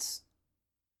minutes.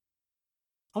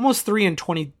 Almost 3 in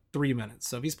 23 minutes.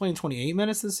 So if he's playing 28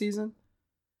 minutes this season,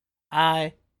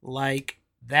 I like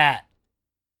that.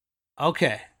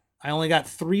 Okay, I only got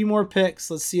 3 more picks.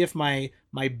 Let's see if my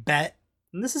bet,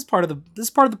 and this is part of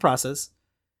the process.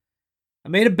 I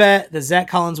made a bet that Zach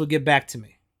Collins would get back to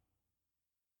me.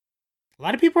 A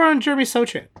lot of people are on Jeremy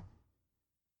Sochan.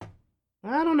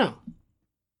 I don't know.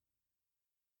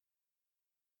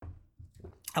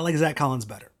 I like Zach Collins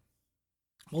better.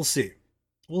 We'll see.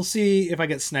 We'll see if I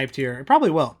get sniped here. It probably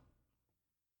will.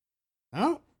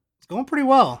 Well, it's going pretty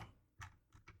well.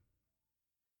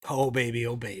 Oh, baby.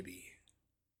 Oh, baby.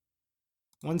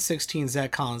 116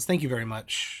 Zach Collins. Thank you very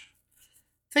much.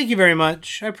 Thank you very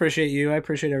much. I appreciate you. I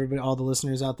appreciate everybody, all the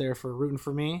listeners out there for rooting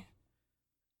for me.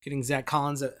 Getting Zach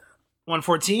Collins at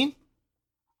 114.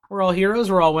 We're all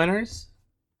heroes. We're all winners.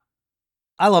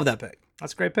 I love that pick.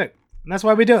 That's a great pick. And that's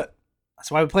why we do it. That's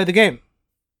why we play the game.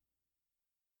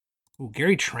 Ooh,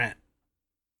 Gary Trent.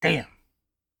 Damn.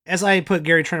 As I put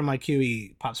Gary Trent in my queue,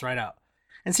 he pops right out.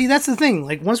 And see, that's the thing.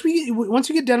 Like once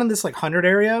you get down in this like 100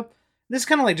 area, this is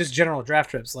kind of like just general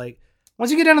draft trips. Like once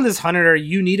you get down to this 100 area,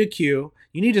 you need a queue.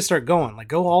 You need to start going. Like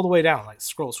go all the way down. Like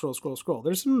scroll.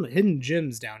 There's some hidden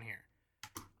gems down here.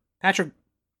 Patrick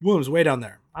Williams way down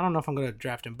there. I don't know if I'm gonna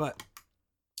draft him, but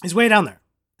he's way down there,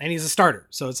 and he's a starter.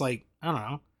 So it's like I don't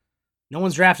know. No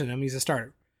one's drafting him. He's a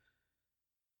starter.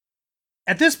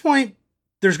 At this point,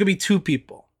 there's going to be 2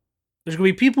 people. There's going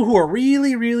to be people who are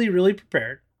really, really, really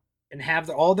prepared and have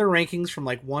all their rankings from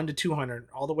like 1 to 200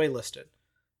 all the way listed.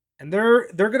 And they're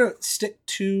going to stick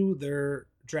to their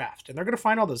draft. And they're going to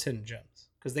find all those hidden gems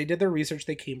because they did their research.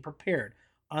 They came prepared.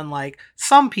 Unlike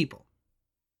some people.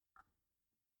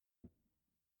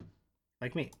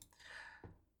 Like me.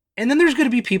 And then there's going to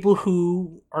be people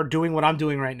who are doing what I'm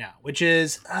doing right now, which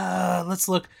is, let's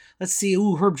look. Let's see.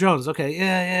 Ooh, Herb Jones. Okay.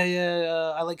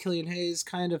 Yeah. I like Killian Hayes,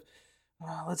 kind of.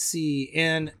 Let's see.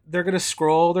 And they're going to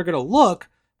scroll. They're going to look,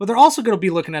 but they're also going to be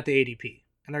looking at the ADP.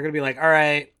 And they're going to be like, all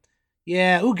right,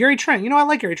 yeah. Ooh, Gary Trent. I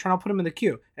like Gary Trent. I'll put him in the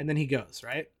queue. And then he goes,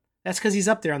 right? That's because he's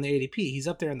up there on the ADP. He's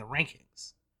up there in the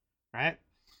rankings, right?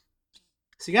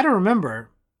 So you got to remember,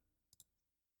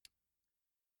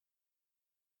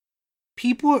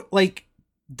 people like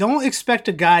don't expect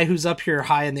a guy who's up here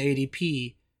high in the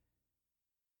ADP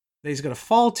that he's going to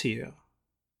fall to you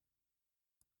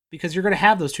because you're going to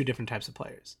have those 2 different types of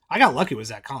players. I got lucky with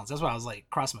Zach Collins. That's why I was like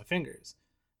crossing my fingers.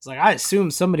 It's like I assume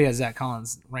somebody has Zach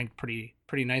Collins ranked pretty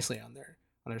nicely on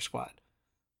their squad,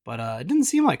 but it didn't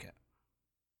seem like it.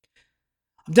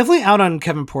 I'm definitely out on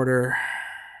Kevin Porter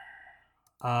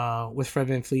with Fred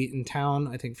VanVleet in town.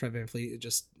 I think Fred VanVleet would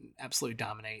just absolutely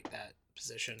dominate that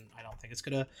position. I don't think it's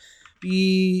gonna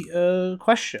be a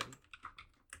question.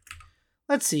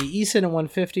 Let's see, Eason at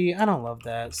 150. I don't love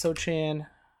that. Sochan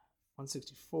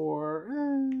 164.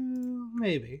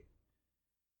 Maybe.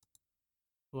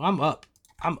 Well, I'm up.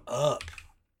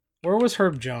 Where was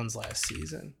Herb Jones last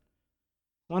season?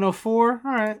 104.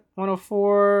 All right,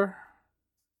 104.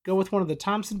 Go with one of the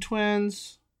Thompson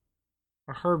twins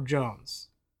or Herb Jones.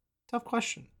 Tough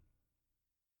question.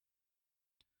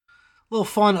 Little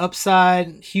fun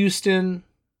upside. Houston.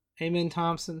 Amen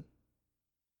Thompson.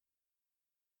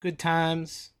 Good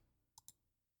times.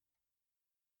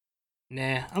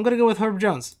 Nah, I'm going to go with Herb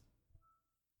Jones.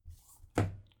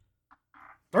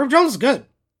 Herb Jones is good.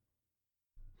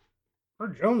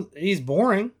 Herb Jones, he's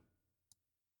boring.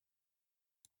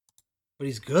 But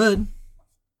he's good.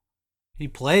 He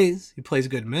plays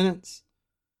good minutes.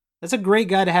 That's a great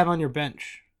guy to have on your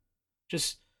bench.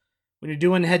 Just when you're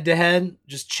doing head-to-head,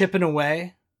 just chipping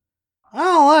away.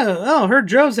 Herb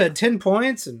Jones had 10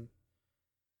 points and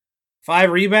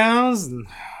 5 rebounds and,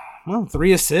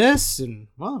 3 assists and,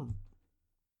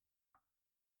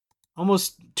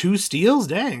 almost 2 steals.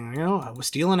 Dang, a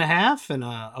steal and a half and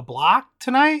a block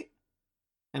tonight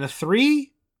and a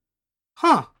 3.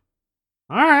 Huh.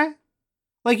 All right.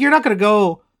 Like, you're not going to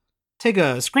go take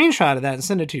a screenshot of that and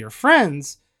send it to your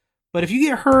friends. But if you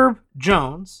get Herb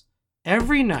Jones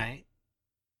every night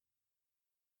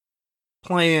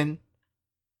playing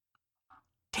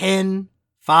 10,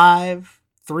 5,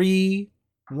 3,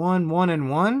 1, 1, and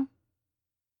 1,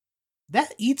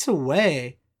 that eats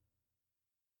away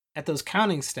at those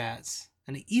counting stats.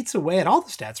 And it eats away at all the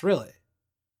stats, really.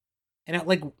 And at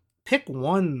pick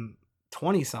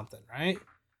 120 something, right?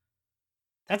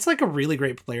 That's like a really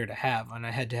great player to have on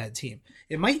a head-to-head team.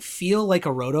 It might feel like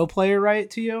a roto player, right,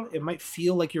 to you. It might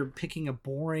feel like you're picking a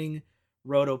boring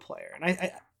roto player,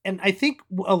 and I think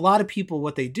a lot of people,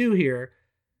 what they do here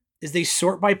is they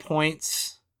sort by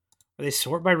points or they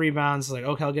sort by rebounds. Like,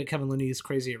 okay, I'll get Kevin Looney. He's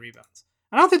crazy at rebounds.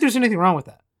 I don't think there's anything wrong with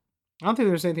that. I don't think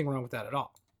there's anything wrong with that at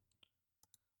all.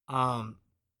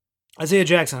 Isaiah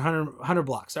Jackson, 100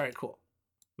 blocks. All right, cool.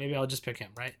 Maybe I'll just pick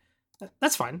him, right?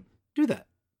 That's fine. Do that.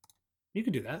 You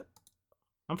can do that.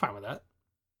 I'm fine with that.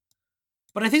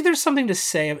 But I think there's something to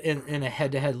say in a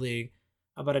head-to-head league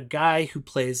about a guy who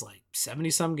plays like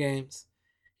 70-some games.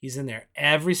 He's in there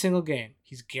every single game.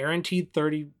 He's guaranteed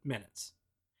 30 minutes.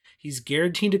 He's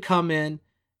guaranteed to come in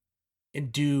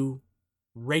and do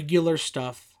regular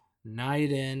stuff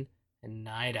night in and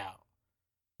night out.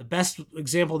 The best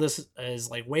example of this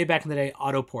is like way back in the day,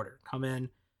 Otto Porter. Come in,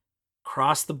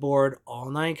 cross the board, all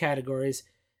 9 categories.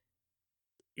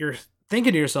 You're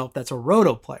thinking to yourself, that's a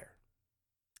roto player.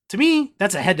 To me,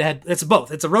 that's a head-to-head. That's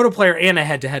both. It's a roto player and a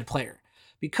head-to-head player.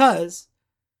 Because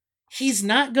he's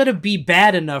not going to be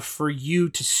bad enough for you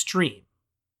to stream.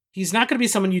 He's not going to be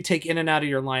someone you take in and out of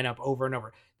your lineup over and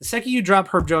over. The second you drop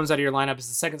Herb Jones out of your lineup is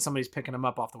the second somebody's picking him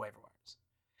up off the waiver wires.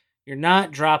 You're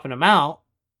not dropping him out,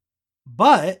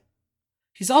 but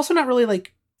he's also not really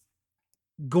like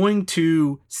going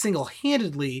to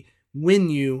single-handedly win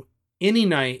you any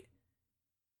night,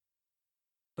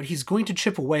 but he's going to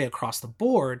chip away across the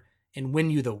board and win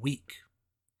you the week.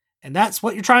 And that's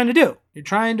what you're trying to do. You're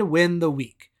trying to win the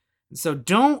week. And so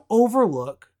don't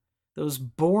overlook those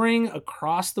boring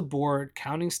across the board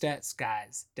counting stats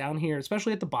guys down here,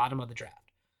 especially at the bottom of the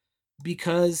draft,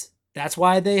 because that's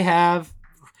why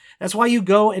you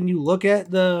go and you look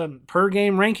at the per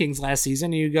game rankings last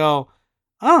season and you go,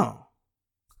 oh,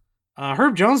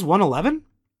 Herb Jones 111?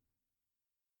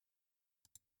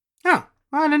 Oh,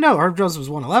 I didn't know Herb Jones was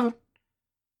 111.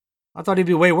 I thought he'd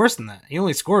be way worse than that. He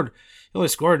only scored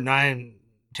 9-10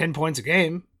 points a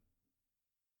game.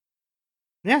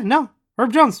 Yeah, no.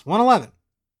 Herb Jones, 111.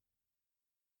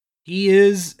 He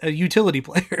is a utility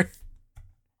player.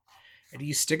 And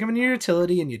you stick him in your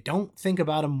utility and you don't think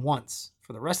about him once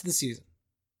for the rest of the season.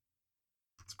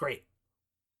 It's great.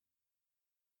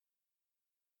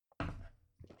 All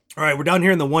right, we're down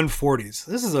here in the 140s.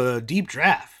 This is a deep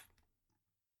draft.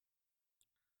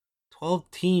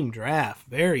 12-team draft.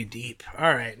 Very deep.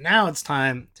 All right, now it's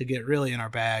time to get really in our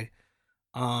bag.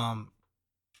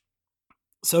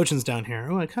 Sochin's down here.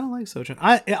 Oh, I kind of like Sochin.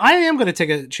 I am going to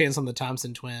take a chance on the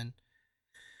Thompson twin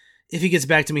if he gets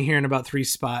back to me here in about 3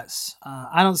 spots.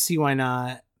 I don't see why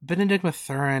not. Benedict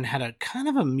Mathurin had a kind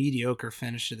of a mediocre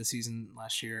finish to the season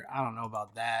last year. I don't know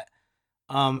about that.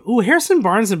 Harrison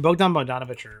Barnes and Bogdan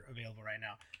Bogdanovic are available right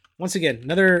now. Once again,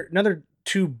 another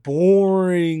 2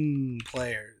 boring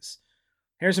players.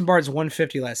 Harrison Barnes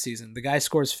 150 last season. The guy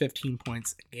scores 15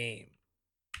 points a game.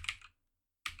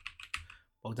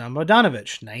 Bogdan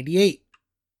Bogdanovic 98.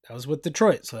 That was with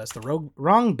Detroit, so that's the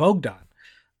wrong Bogdan.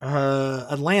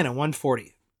 Atlanta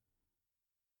 140.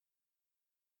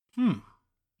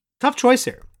 Tough choice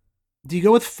here. Do you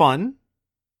go with fun?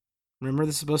 Remember,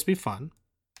 this is supposed to be fun.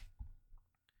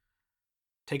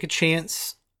 Take a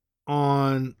chance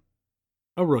on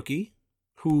a rookie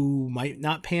who might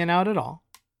not pan out at all.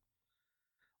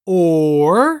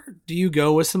 Or do you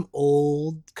go with some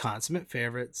old consummate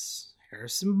favorites?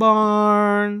 Harrison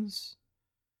Barnes,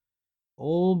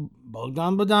 old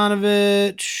Bogdan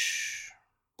Bogdanovic.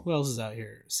 Who else is out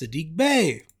here? Sadiq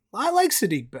Bey. I like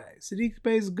Sadiq Bey. Sadiq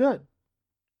Bey is good.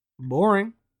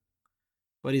 Boring,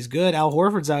 but he's good. Al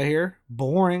Horford's out here.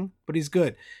 Boring, but he's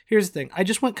good. Here's the thing. I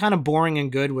just went kind of boring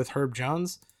and good with Herb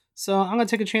Jones, so I'm going to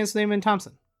take a chance with Amen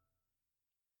Thompson.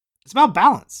 It's about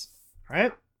balance,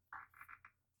 right?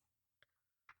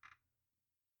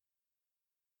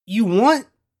 You want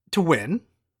to win,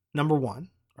 number one,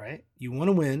 right? You want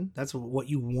to win. That's what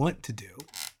you want to do.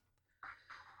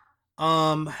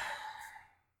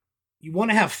 You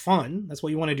want to have fun. That's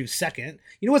what you want to do second.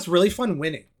 You know what's really fun?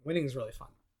 Winning. Winning is really fun.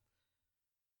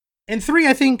 And 3,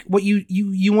 I think what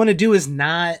you want to do is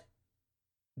not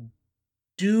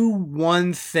do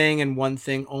one thing and one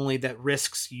thing only that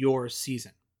risks your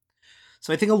season.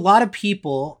 So I think a lot of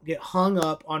people get hung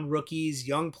up on rookies,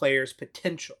 young players'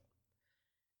 potential.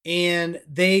 And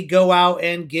they go out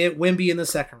and get Wemby in the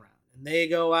second round. And they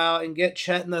go out and get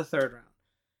Chet in the third round.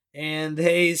 And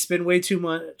they spend way too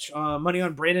much money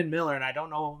on Brandon Miller. And I don't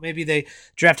know, maybe they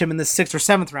draft him in the 6th or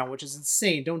 7th round, which is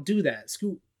insane. Don't do that.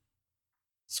 Scoot,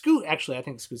 actually, I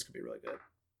think Scoot's going to be really good.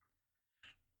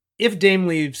 If Dame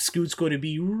leaves, Scoot's going to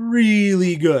be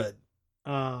really good.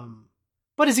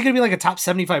 But is he going to be like a top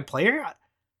 75 player?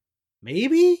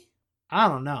 Maybe. I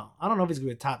don't know. I don't know if he's going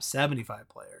to be a top 75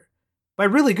 player. By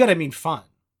really good, I mean fun.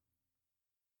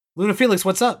 Luna Felix,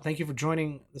 what's up? Thank you for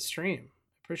joining the stream.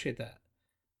 Appreciate that.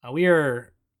 We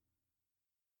are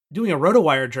doing a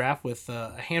RotoWire draft with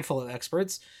a handful of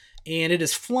experts, and it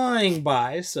is flying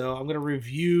by, so I'm going to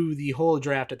review the whole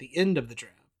draft at the end of the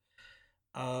draft.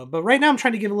 But right now I'm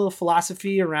trying to give a little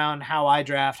philosophy around how I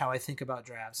draft, how I think about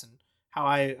drafts, and how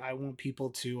I want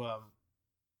people to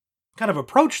kind of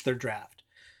approach their draft.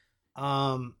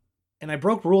 And I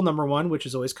broke rule number 1, which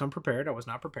is always come prepared. I was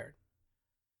not prepared.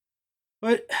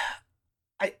 But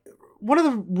one of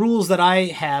the rules that I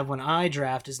have when I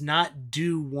draft is not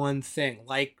do one thing,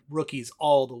 like rookies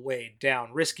all the way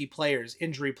down, risky players,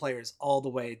 injury players all the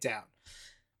way down.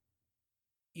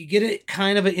 You get it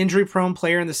kind of an injury-prone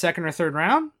player in the 2nd or 3rd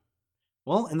round?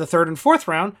 Well, in the 3rd and 4th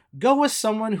round, go with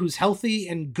someone who's healthy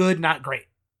and good, not great.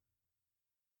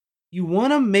 You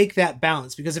want to make that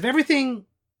balance, because if everything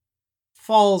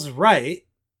falls right,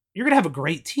 you're going to have a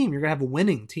great team. You're going to have a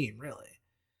winning team, really.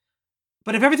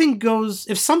 But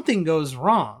if something goes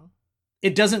wrong,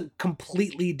 it doesn't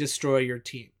completely destroy your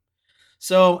team.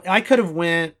 So I could have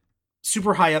went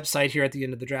super high upside here at the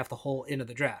end of the draft, the whole end of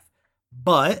the draft.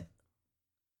 But,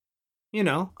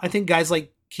 I think guys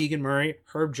like Keegan Murray,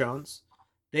 Herb Jones,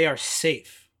 they are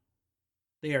safe.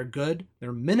 They are good.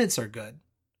 Their minutes are good.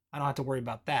 I don't have to worry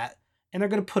about that. And they're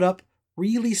going to put up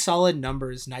really solid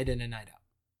numbers night in and night out.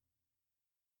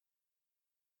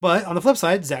 But on the flip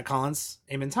side, Zach Collins,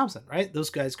 Eamon Thompson, right?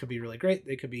 Those guys could be really great.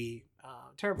 They could be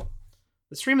terrible.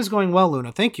 The stream is going well,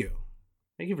 Luna. Thank you.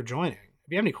 Thank you for joining.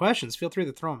 If you have any questions, feel free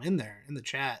to throw them in there in the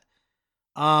chat.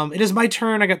 It is my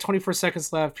turn. I got 24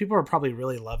 seconds left. People are probably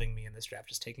really loving me in this draft,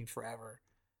 just taking forever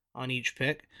on each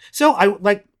pick. So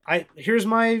here's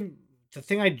the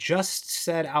thing I just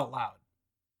said out loud.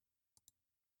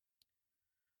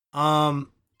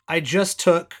 I just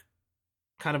took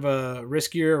kind of a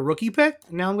riskier rookie pick.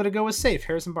 Now I'm going to go with safe,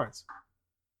 Harrison Barnes.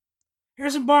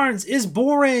 Harrison Barnes is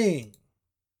boring.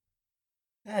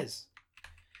 Guys,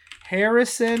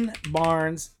 Harrison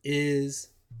Barnes is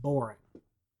boring.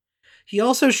 He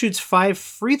also shoots 5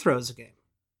 free throws a game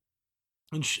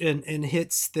and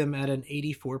hits them at an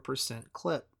 84%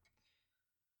 clip.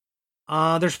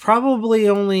 There's probably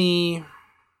only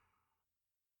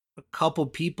a couple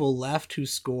people left who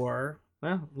score.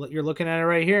 Well, you're looking at it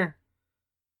right here.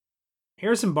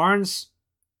 Harrison Barnes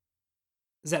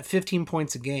is at 15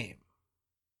 points a game.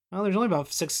 Well, there's only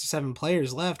about 6 or 7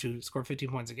 players left who score 15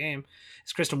 points a game.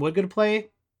 Is Christian Wood going to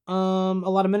play a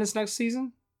lot of minutes next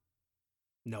season?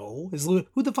 No.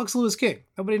 Who the fuck's Lewis King?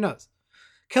 Nobody knows.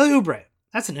 Kelly Oubre.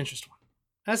 That's an interesting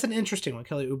one.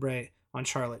 Kelly Oubre on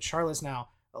Charlotte. Charlotte's now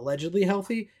allegedly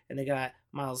healthy, and they got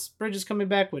Miles Bridges coming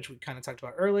back, which we kind of talked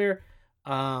about earlier.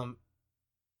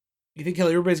 You think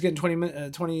Kelly Oubre is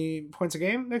getting 20 points a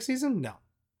game next season? No.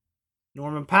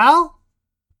 Norman Powell?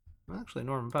 Actually,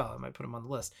 Norman Powell. I might put him on the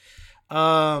list.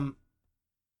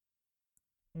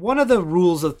 One of the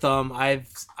rules of thumb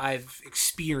I've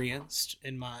experienced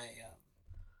in my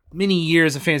many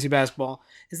years of fantasy basketball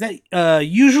is that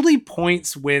usually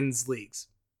points wins leagues.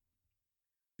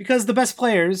 Because the best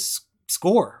players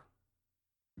score.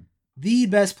 The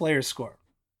best players score.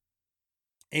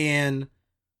 And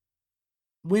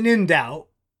when in doubt,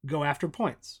 go after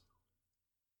points.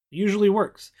 It usually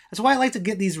works. That's why I like to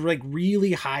get these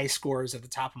really high scores at the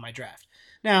top of my draft.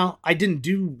 Now, I didn't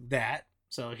do that,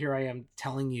 so here I am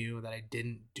telling you that I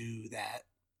didn't do that.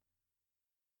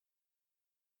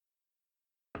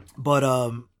 But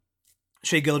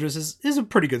Shea Gildress is a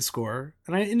pretty good scorer,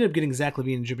 and I ended up getting Zach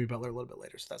LaVine and Jimmy Butler a little bit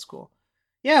later, so that's cool.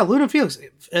 Yeah, Luna Felix,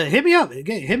 hit me up.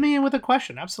 Hit me in with a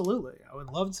question. Absolutely, I would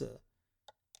love to.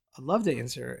 I'd love to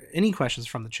answer any questions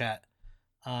from the chat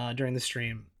during the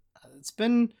stream. It's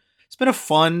been a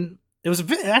fun. It's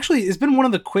been one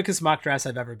of the quickest mock drafts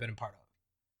I've ever been a part of.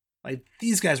 Like,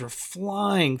 these guys were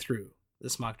flying through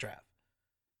this mock draft.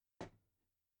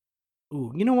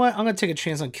 Ooh, you know what? I'm gonna take a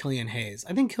chance on Killian Hayes.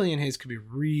 I think Killian Hayes could be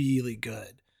really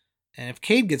good, and if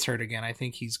Cade gets hurt again, I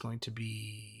think he's going to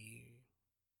be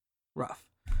rough.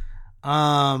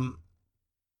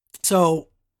 So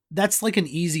that's like an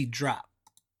easy drop.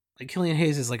 Like, Killian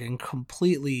Hayes is like a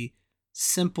completely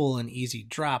simple and easy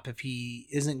drop if he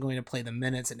isn't going to play the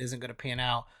minutes and isn't going to pan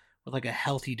out with like a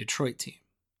healthy Detroit team.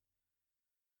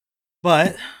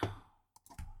 But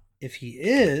if he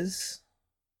is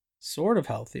sort of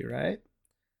healthy, right?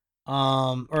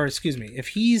 If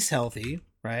he's healthy,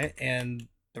 right, and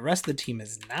the rest of the team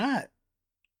is not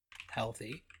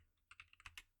healthy.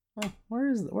 Oh, where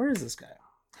is this guy?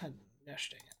 God, gosh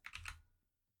dang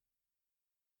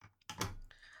it.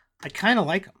 I kind of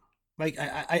like him. Like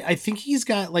I think he's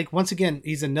got like once again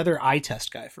he's another eye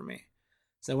test guy for me.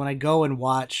 So when I go and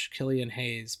watch Killian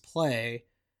Hayes play,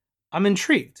 I'm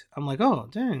intrigued. I'm like, oh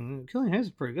dang, Killian Hayes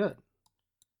is pretty good.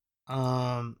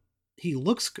 Um, he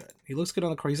looks good. He looks good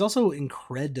on the court. He's also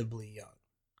incredibly young.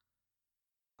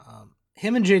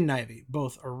 Him and Jaden Ivey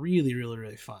both are really, really,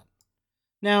 really fun.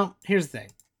 Now, here's the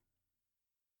thing.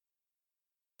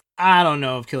 I don't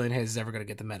know if Killian Hayes is ever going to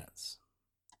get the minutes.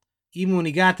 Even when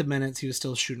he got the minutes, he was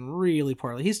still shooting really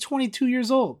poorly. He's 22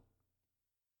 years old.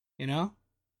 You know?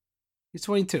 He's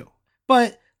 22.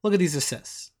 But look at these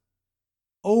assists.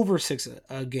 Over 6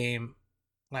 a game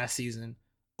last season.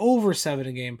 Over 7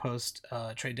 a game post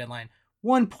trade deadline.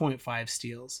 1.5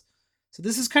 steals. So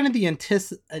this is kind of the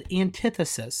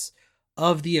antithesis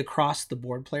of the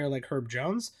across-the-board player like Herb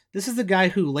Jones. This is the guy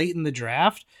who late in the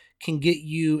draft can get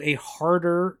you a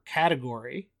harder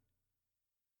category,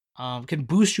 can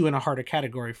boost you in a harder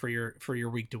category for your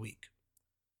week to week.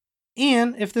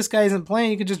 And if this guy isn't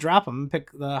playing, you can just drop him and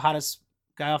pick the hottest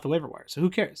guy off the waiver wire. So who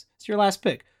cares? It's your last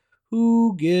pick.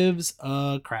 Who gives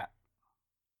a crap?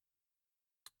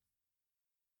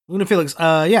 Luna Felix,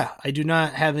 yeah, I do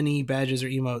not have any badges or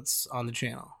emotes on the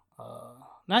channel.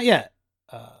 Not yet.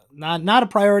 Not a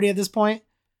priority at this point.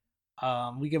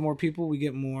 We get more people, we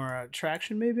get more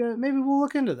traction. Maybe we'll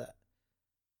look into that.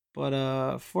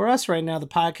 But for us right now, the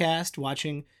podcast,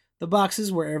 watching the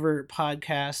boxes wherever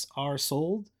podcasts are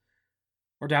sold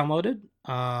or downloaded,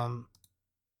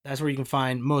 that's where you can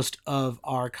find most of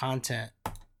our content.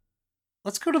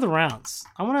 Let's go to the rounds.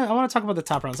 I want to talk about the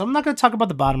top rounds. I'm not going to talk about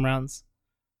the bottom rounds.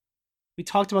 We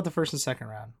talked about the first and second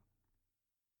round.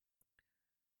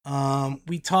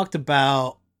 We talked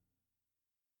about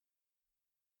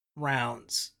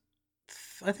rounds.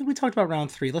 I think we talked about round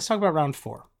 3. Let's talk about round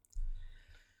 4.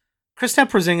 Kristaps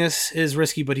Porzingis is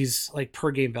risky, but he's like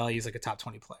per game value, he's like a top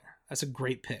 20 player. That's a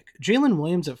great pick. Jalen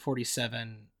Williams at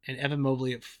 47 and Evan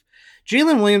Mobley at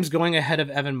Jalen Williams going ahead of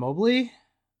Evan Mobley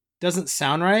doesn't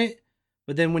sound right,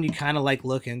 but then when you kind of like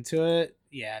look into it,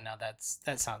 yeah, no, that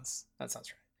sounds right.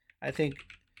 I think,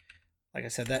 like I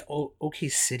said, that OK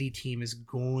City team is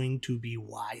going to be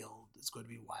wild. It's going to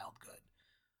be wild good.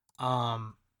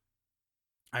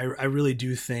 I really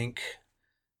do think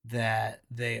that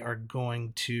they are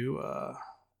going to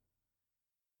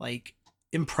like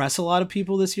impress a lot of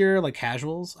people this year, like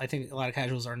casuals. I think a lot of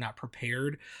casuals are not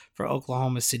prepared for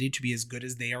Oklahoma City to be as good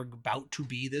as they are about to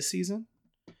be this season.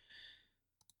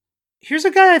 Here's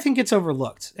a guy I think gets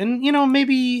overlooked, and you know,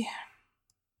 maybe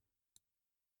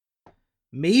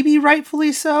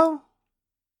rightfully so.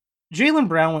 Jaylen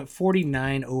Brown went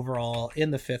 49 overall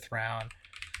in the 5th round.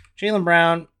 Jaylen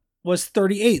Brown was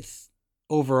 38th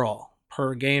overall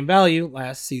per game value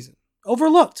last season.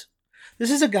 Overlooked.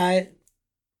 This is a guy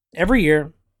every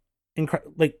year,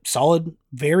 like solid,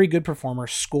 very good performer,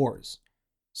 scores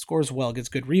well, gets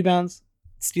good rebounds,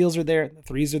 steals are there, the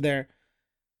threes are there.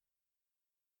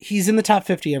 He's in the top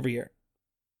 50 every year.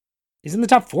 He's in the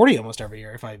top 40 almost every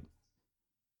year if I,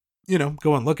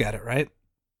 go and look at it, right?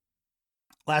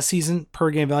 Last season,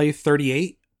 per game value,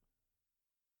 38.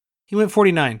 He went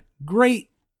 49. Great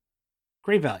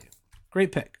value.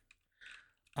 Great pick.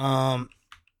 Sengun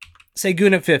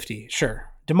at 50. Sure.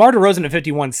 DeMar DeRozan at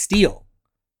 51. Steal.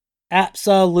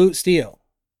 Absolute steal.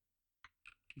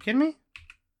 You kidding me?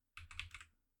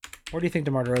 Where do you think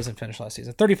DeMar DeRozan finished last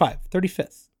season? 35.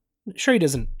 35th. Sure, he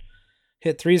doesn't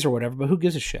hit threes or whatever, but who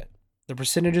gives a shit? The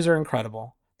percentages are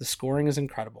incredible. The scoring is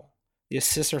incredible. The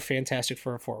assists are fantastic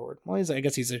for a forward. Well, I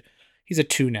guess he's a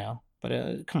 2 now,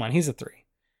 but come on, he's a 3.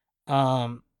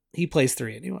 He plays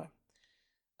 3 anyway.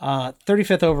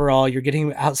 35th overall, you're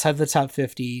getting outside the top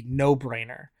 50, no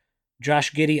brainer.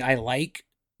 Josh Giddey, I like,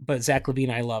 but Zach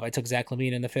LaVine, I love. I took Zach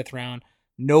LaVine in the 5th round.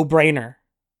 No brainer.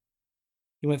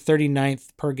 He went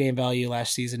 39th per game value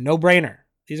last season. No brainer.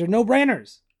 These are no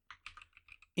brainers.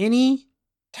 Any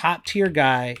top tier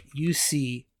guy you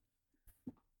see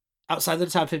outside the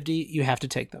top 50, you have to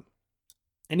take them.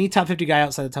 Any top 50 guy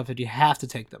outside the top 50, you have to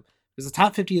take them. Because the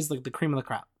top 50 is like the cream of the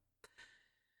crop.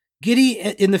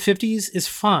 Giddey in the 50s is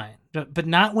fine, but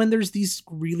not when there's these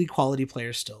really quality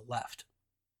players still left.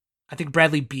 I think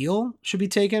Bradley Beal should be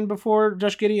taken before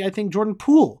Josh Giddey. I think Jordan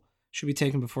Poole should be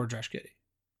taken before Josh Giddey.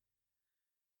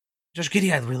 Josh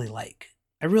Giddey I really like.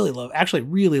 I really love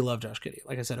Josh Giddey.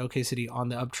 Like I said, OK City on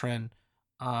the uptrend.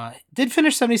 Did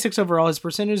finish 76 overall. His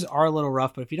percentages are a little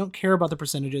rough, but if you don't care about the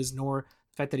percentages nor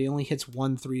the fact that he only hits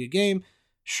 1 3 a game,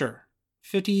 sure.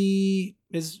 50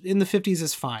 is in the 50s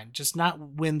is fine. Just not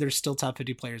when there's still top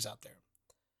 50 players out there.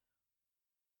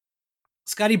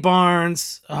 Scotty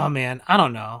Barnes. Oh man, I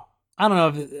don't know. I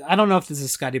don't know if this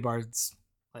is Scotty Barnes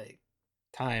like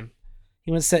time. He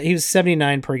He was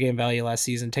 79 per game value last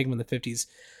season. Take him in the 50s.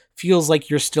 Feels like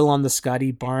you're still on the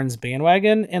Scotty Barnes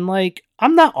bandwagon. And like,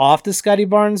 I'm not off the Scotty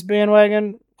Barnes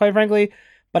bandwagon, quite frankly,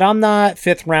 but I'm not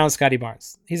 5th round Scotty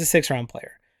Barnes. He's a 6th round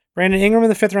player. Brandon Ingram in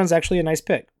the 5th round is actually a nice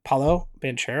pick. Paulo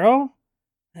Banchero,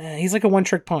 he's like a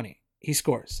one-trick pony. He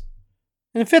scores.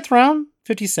 In the 5th round,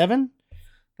 57,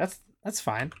 that's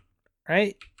fine,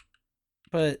 right?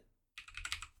 But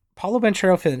Paulo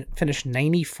Banchero finished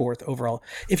 94th overall.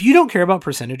 If you don't care about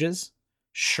percentages,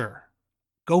 sure,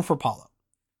 go for Paulo.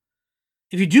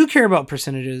 If you do care about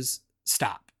percentages,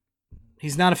 stop.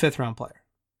 He's not a 5th round player.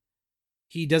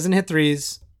 He doesn't hit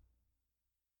threes.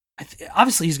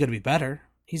 Obviously, he's going to be better.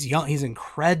 He's young. He's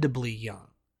incredibly young.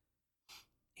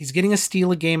 He's getting a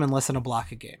steal a game and less than a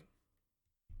block a game.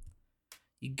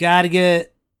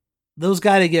 Those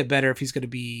got to get better if he's going to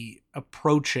be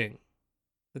approaching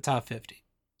the top 50.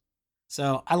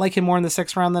 So I like him more in the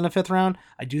 6th round than the 5th round.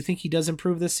 I do think he does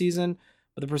improve this season,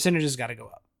 but the percentages got to go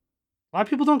up. A lot of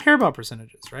people don't care about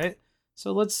percentages, right?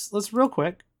 So let's real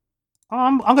quick. Oh,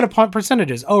 I'm going to punt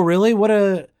percentages. Oh, really? What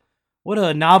a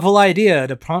novel idea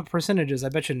to punt percentages. I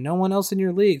bet you no one else in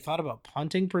your league thought about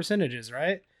punting percentages,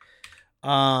 right?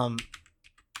 Paulo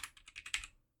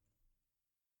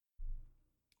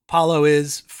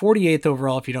is 48th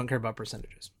overall if you don't care about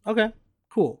percentages. Okay,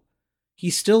 cool.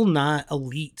 He's still not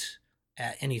elite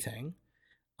at anything.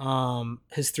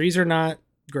 His threes are not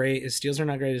great. His steals are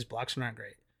not great. His blocks are not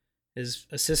great. His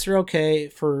assists are okay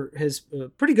for his,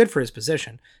 pretty good for his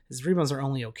position. His rebounds are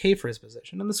only okay for his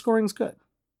position, and the scoring's good.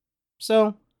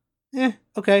 So,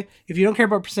 okay. If you don't care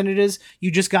about percentages,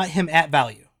 you just got him at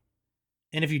value.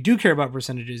 And if you do care about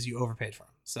percentages, you overpaid for him.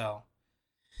 So,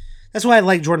 that's why I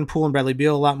like Jordan Poole and Bradley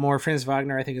Beal a lot more. Franz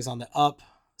Wagner, I think, is on the up.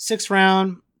 6th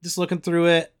round, just looking through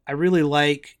it, I really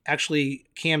like, actually,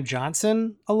 Cam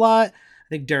Johnson a lot. I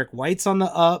think Derek White's on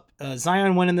the up.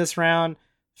 Zion winning this round.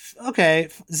 Okay,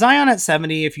 Zion at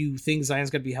 70, if you think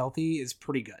Zion's going to be healthy, is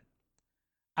pretty good.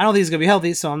 I don't think he's going to be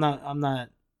healthy, so I'm not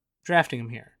drafting him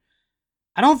here.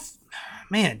 Don't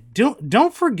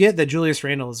forget that Julius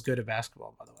Randle is good at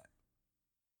basketball, by the way.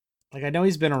 Like, I know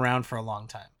he's been around for a long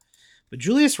time. But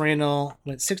Julius Randle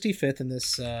went 65th in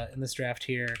this draft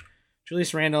here.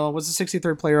 Julius Randle was the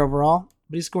 63rd player overall,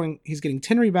 but he's getting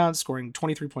 10 rebounds, scoring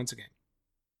 23 points a game.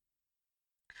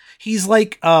 He's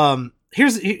like,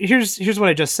 here's what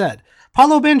I just said.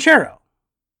 Paulo Banchero,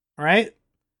 all right?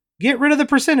 Get rid of the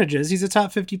percentages. He's a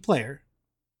top 50 player.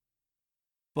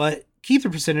 But keep the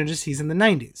percentages. He's in the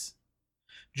 90s.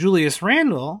 Julius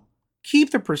Randle,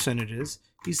 keep the percentages.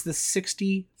 He's the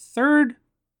 63rd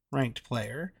ranked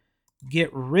player.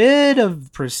 Get rid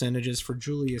of percentages for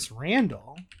Julius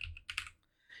Randle.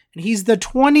 And he's the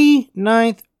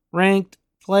 29th ranked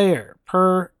player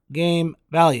per game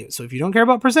value. So if you don't care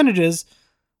about percentages,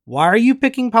 why are you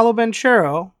picking Paulo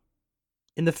Banchero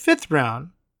in the 5th round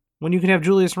when you can have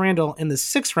Julius Randle in the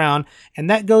 6th round? And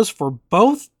that goes for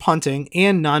both punting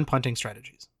and non-punting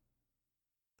strategies.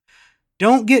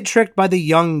 Don't get tricked by the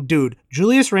young dude.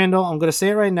 Julius Randle, I'm going to say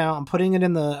it right now. I'm putting it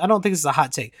in the... I don't think this is a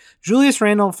hot take. Julius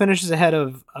Randle finishes ahead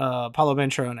of Paulo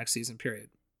Banchero next season, period.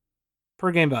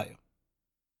 Per game value.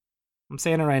 I'm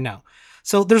saying it right now.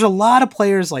 So there's a lot of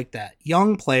players like that.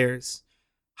 Young players,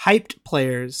 hyped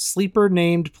players, sleeper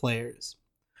named players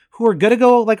who are going to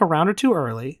go like a round or two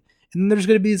early. And then there's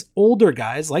going to be these older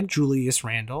guys like Julius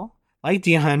Randle, like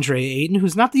DeAndre Ayton,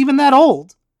 who's not even that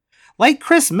old. Like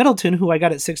Chris Middleton, who I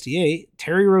got at 68,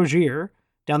 Terry Rozier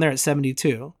down there at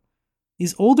 72.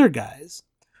 These older guys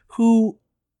who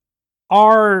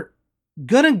are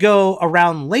going to go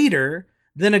around later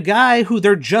than a guy who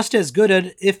they're just as good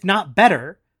at, if not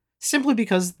better, simply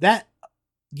because that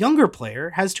younger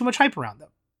player has too much hype around them.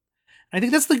 And I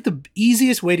think that's like the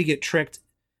easiest way to get tricked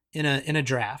in a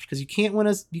draft, because you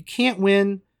can't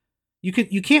win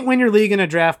your league in a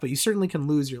draft, but you certainly can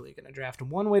lose your league in a draft.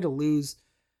 And one way to lose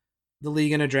the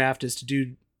league in a draft is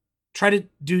to try to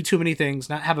do too many things,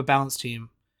 not have a balanced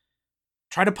team,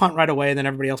 try to punt right away, and then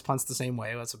everybody else punts the same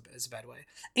way. That's a bad way.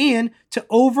 And to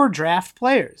overdraft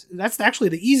players. That's actually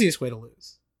the easiest way to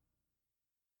lose.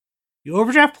 You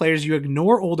overdraft players, you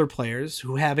ignore older players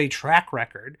who have a track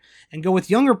record, and go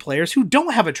with younger players who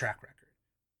don't have a track record.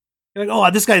 You're like,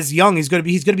 oh, this guy's young. He's gonna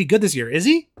be good this year. Is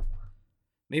he?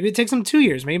 Maybe it takes him 2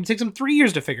 years. Maybe it takes him 3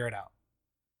 years to figure it out.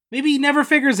 Maybe he never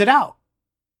figures it out.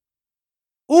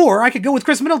 Or I could go with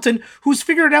Chris Middleton, who's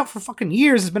figured it out for fucking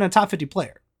years, has been a top 50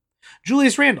 player.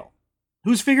 Julius Randle,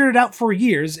 who's figured it out for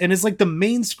years and is like the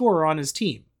main scorer on his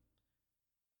team.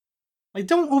 Like,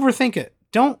 don't overthink it.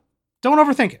 Don't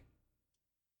overthink it.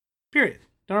 Period.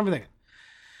 Don't overthink it.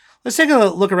 Let's take a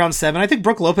look around 7. I think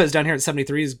Brooke Lopez down here at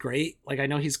 73 is great. Like, I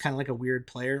know he's kind of like a weird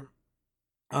player.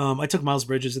 I took Miles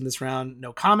Bridges in this round.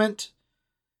 No comment.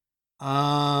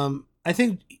 I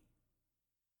think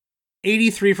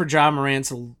 83 for John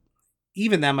Morant's,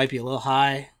 even that might be a little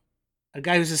high. A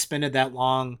guy who's suspended that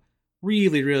long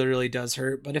really, really, really does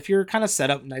hurt. But if you're kind of set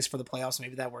up nice for the playoffs,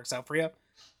 maybe that works out for you.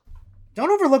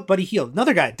 Don't overlook Buddy Hield.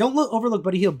 Another guy. Don't overlook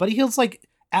Buddy Hield. Buddy Hield's like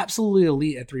absolutely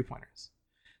elite at 3-pointers.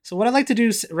 So what I like to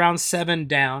do around 7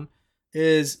 down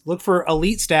is look for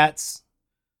elite stats,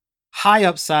 high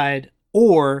upside,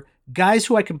 or guys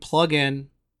who I can plug in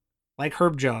like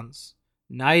Herb Jones,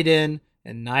 night in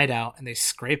and night out, and they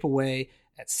scrape away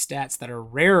at stats that are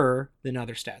rarer than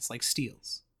other stats, like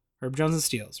steals. Herb Jones and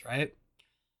steals, right?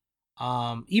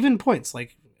 Even points,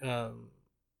 like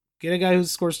get a guy who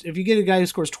scores. If you get a guy who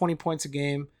scores 20 points a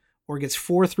game or gets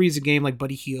 4 threes a game like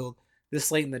Buddy Hield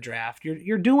this late in the draft,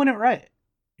 you're doing it right.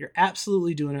 You're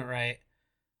absolutely doing it right.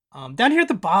 Down here at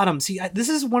the bottom, see, this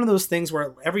is one of those things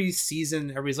where every season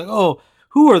everybody's like, "Oh,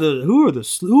 who are the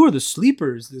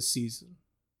sleepers this season?"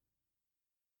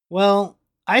 Well,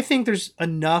 I think there's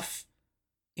enough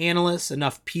analysts,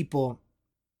 enough people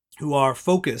who are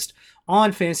focused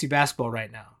on fantasy basketball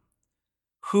right now,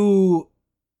 who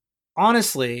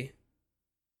honestly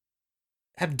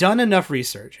have done enough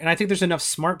research, and I think there's enough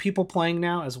smart people playing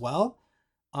now as well.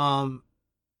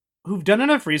 Who've done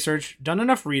enough research, done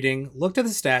enough reading, looked at the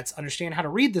stats, understand how to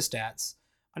read the stats,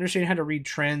 understand how to read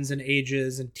trends and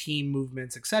ages and team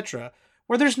movements, etc.,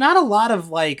 where there's not a lot of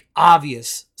like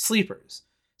obvious sleepers.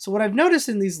 So what I've noticed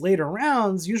in these later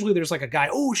rounds, usually there's like a guy,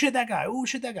 oh shit, that guy, oh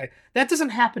shit, that guy. That doesn't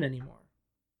happen anymore.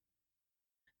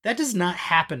 That does not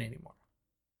happen anymore.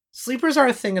 Sleepers are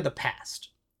a thing of the past.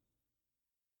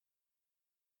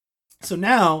 So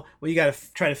now what you got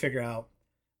to try to figure out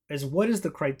is what is the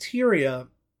criteria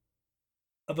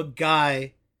of a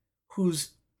guy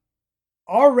who's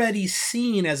already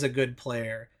seen as a good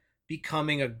player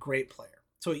becoming a great player.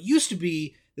 So it used to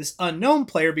be this unknown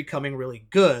player becoming really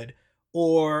good,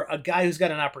 or a guy who's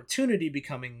got an opportunity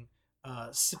becoming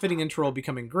fitting into role,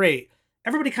 becoming great.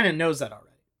 Everybody kind of knows that already.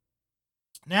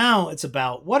 Now it's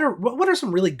about what are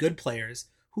some really good players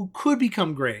who could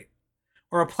become great,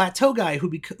 or a plateau guy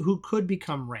who could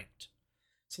become ranked.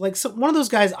 So like one of those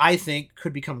guys I think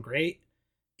could become great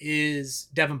is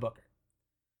Devin Booker.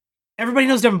 Everybody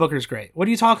knows Devin Booker is great. What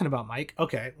are you talking about, Mike?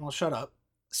 Okay, well, shut up.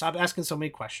 Stop asking so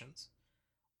many questions.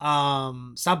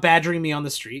 Stop badgering me on the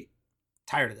street.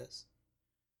 Tired of this.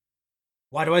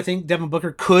 Why do I think Devin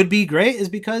Booker could be great? Is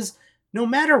because no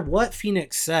matter what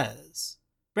Phoenix says,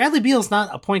 Bradley Beal's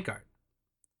not a point guard.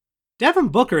 Devin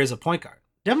Booker is a point guard.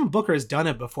 Devin Booker has done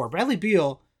it before. Bradley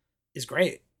Beal is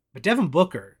great, but Devin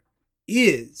Booker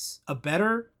is a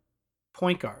better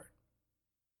point guard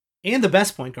and the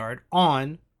best point guard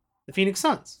on the Phoenix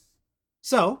Suns.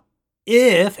 So,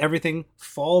 if everything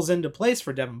falls into place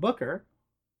for Devin Booker,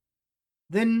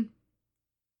 then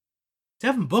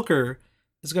Devin Booker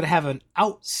is going to have an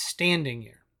outstanding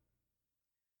year.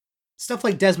 Stuff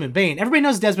like Desmond Bane. Everybody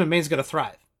knows Desmond Bane's going to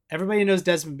thrive. Everybody knows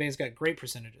Desmond Bane's got great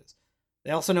percentages. They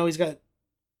also know he's got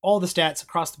all the stats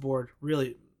across the board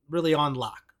really, really on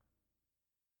lock.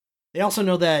 They also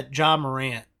know that John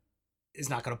Morant is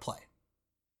not going to play.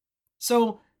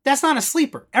 So that's not a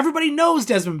sleeper. Everybody knows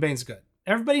Desmond Bane's good.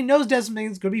 Everybody knows Desmond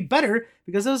Bane's going to be better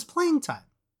because of his playing time.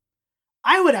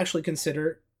 I would actually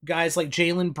consider guys like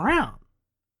Jaylen Brown,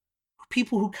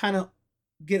 people who kind of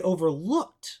get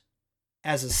overlooked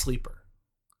as a sleeper.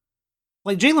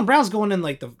 Like Jaylen Brown's going in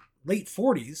like the late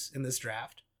 40s in this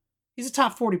draft. He's a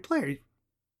top 40 player.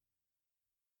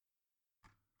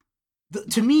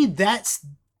 To me, that's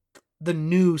the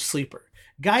new sleeper.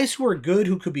 Guys who are good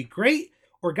who could be great,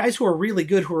 or guys who are really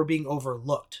good who are being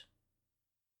overlooked.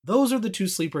 Those are the two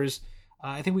sleepers.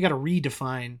 I think we got to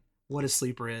redefine what a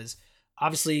sleeper is.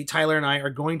 Obviously, Tyler and I are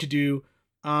going to do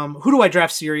Who Do I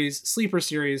Draft series, sleeper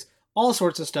series, all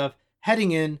sorts of stuff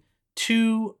heading in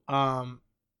to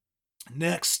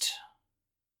next,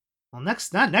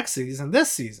 not next season,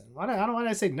 this season. Why did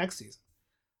I say next season?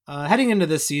 Heading into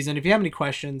this season, if you have any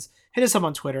questions, hit us up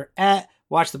on Twitter at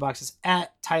WatchTheBoxes,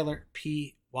 at Tyler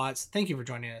P. Watts. Thank you for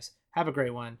joining us. Have a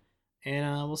great one,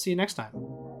 and we'll see you next time.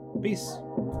 Peace.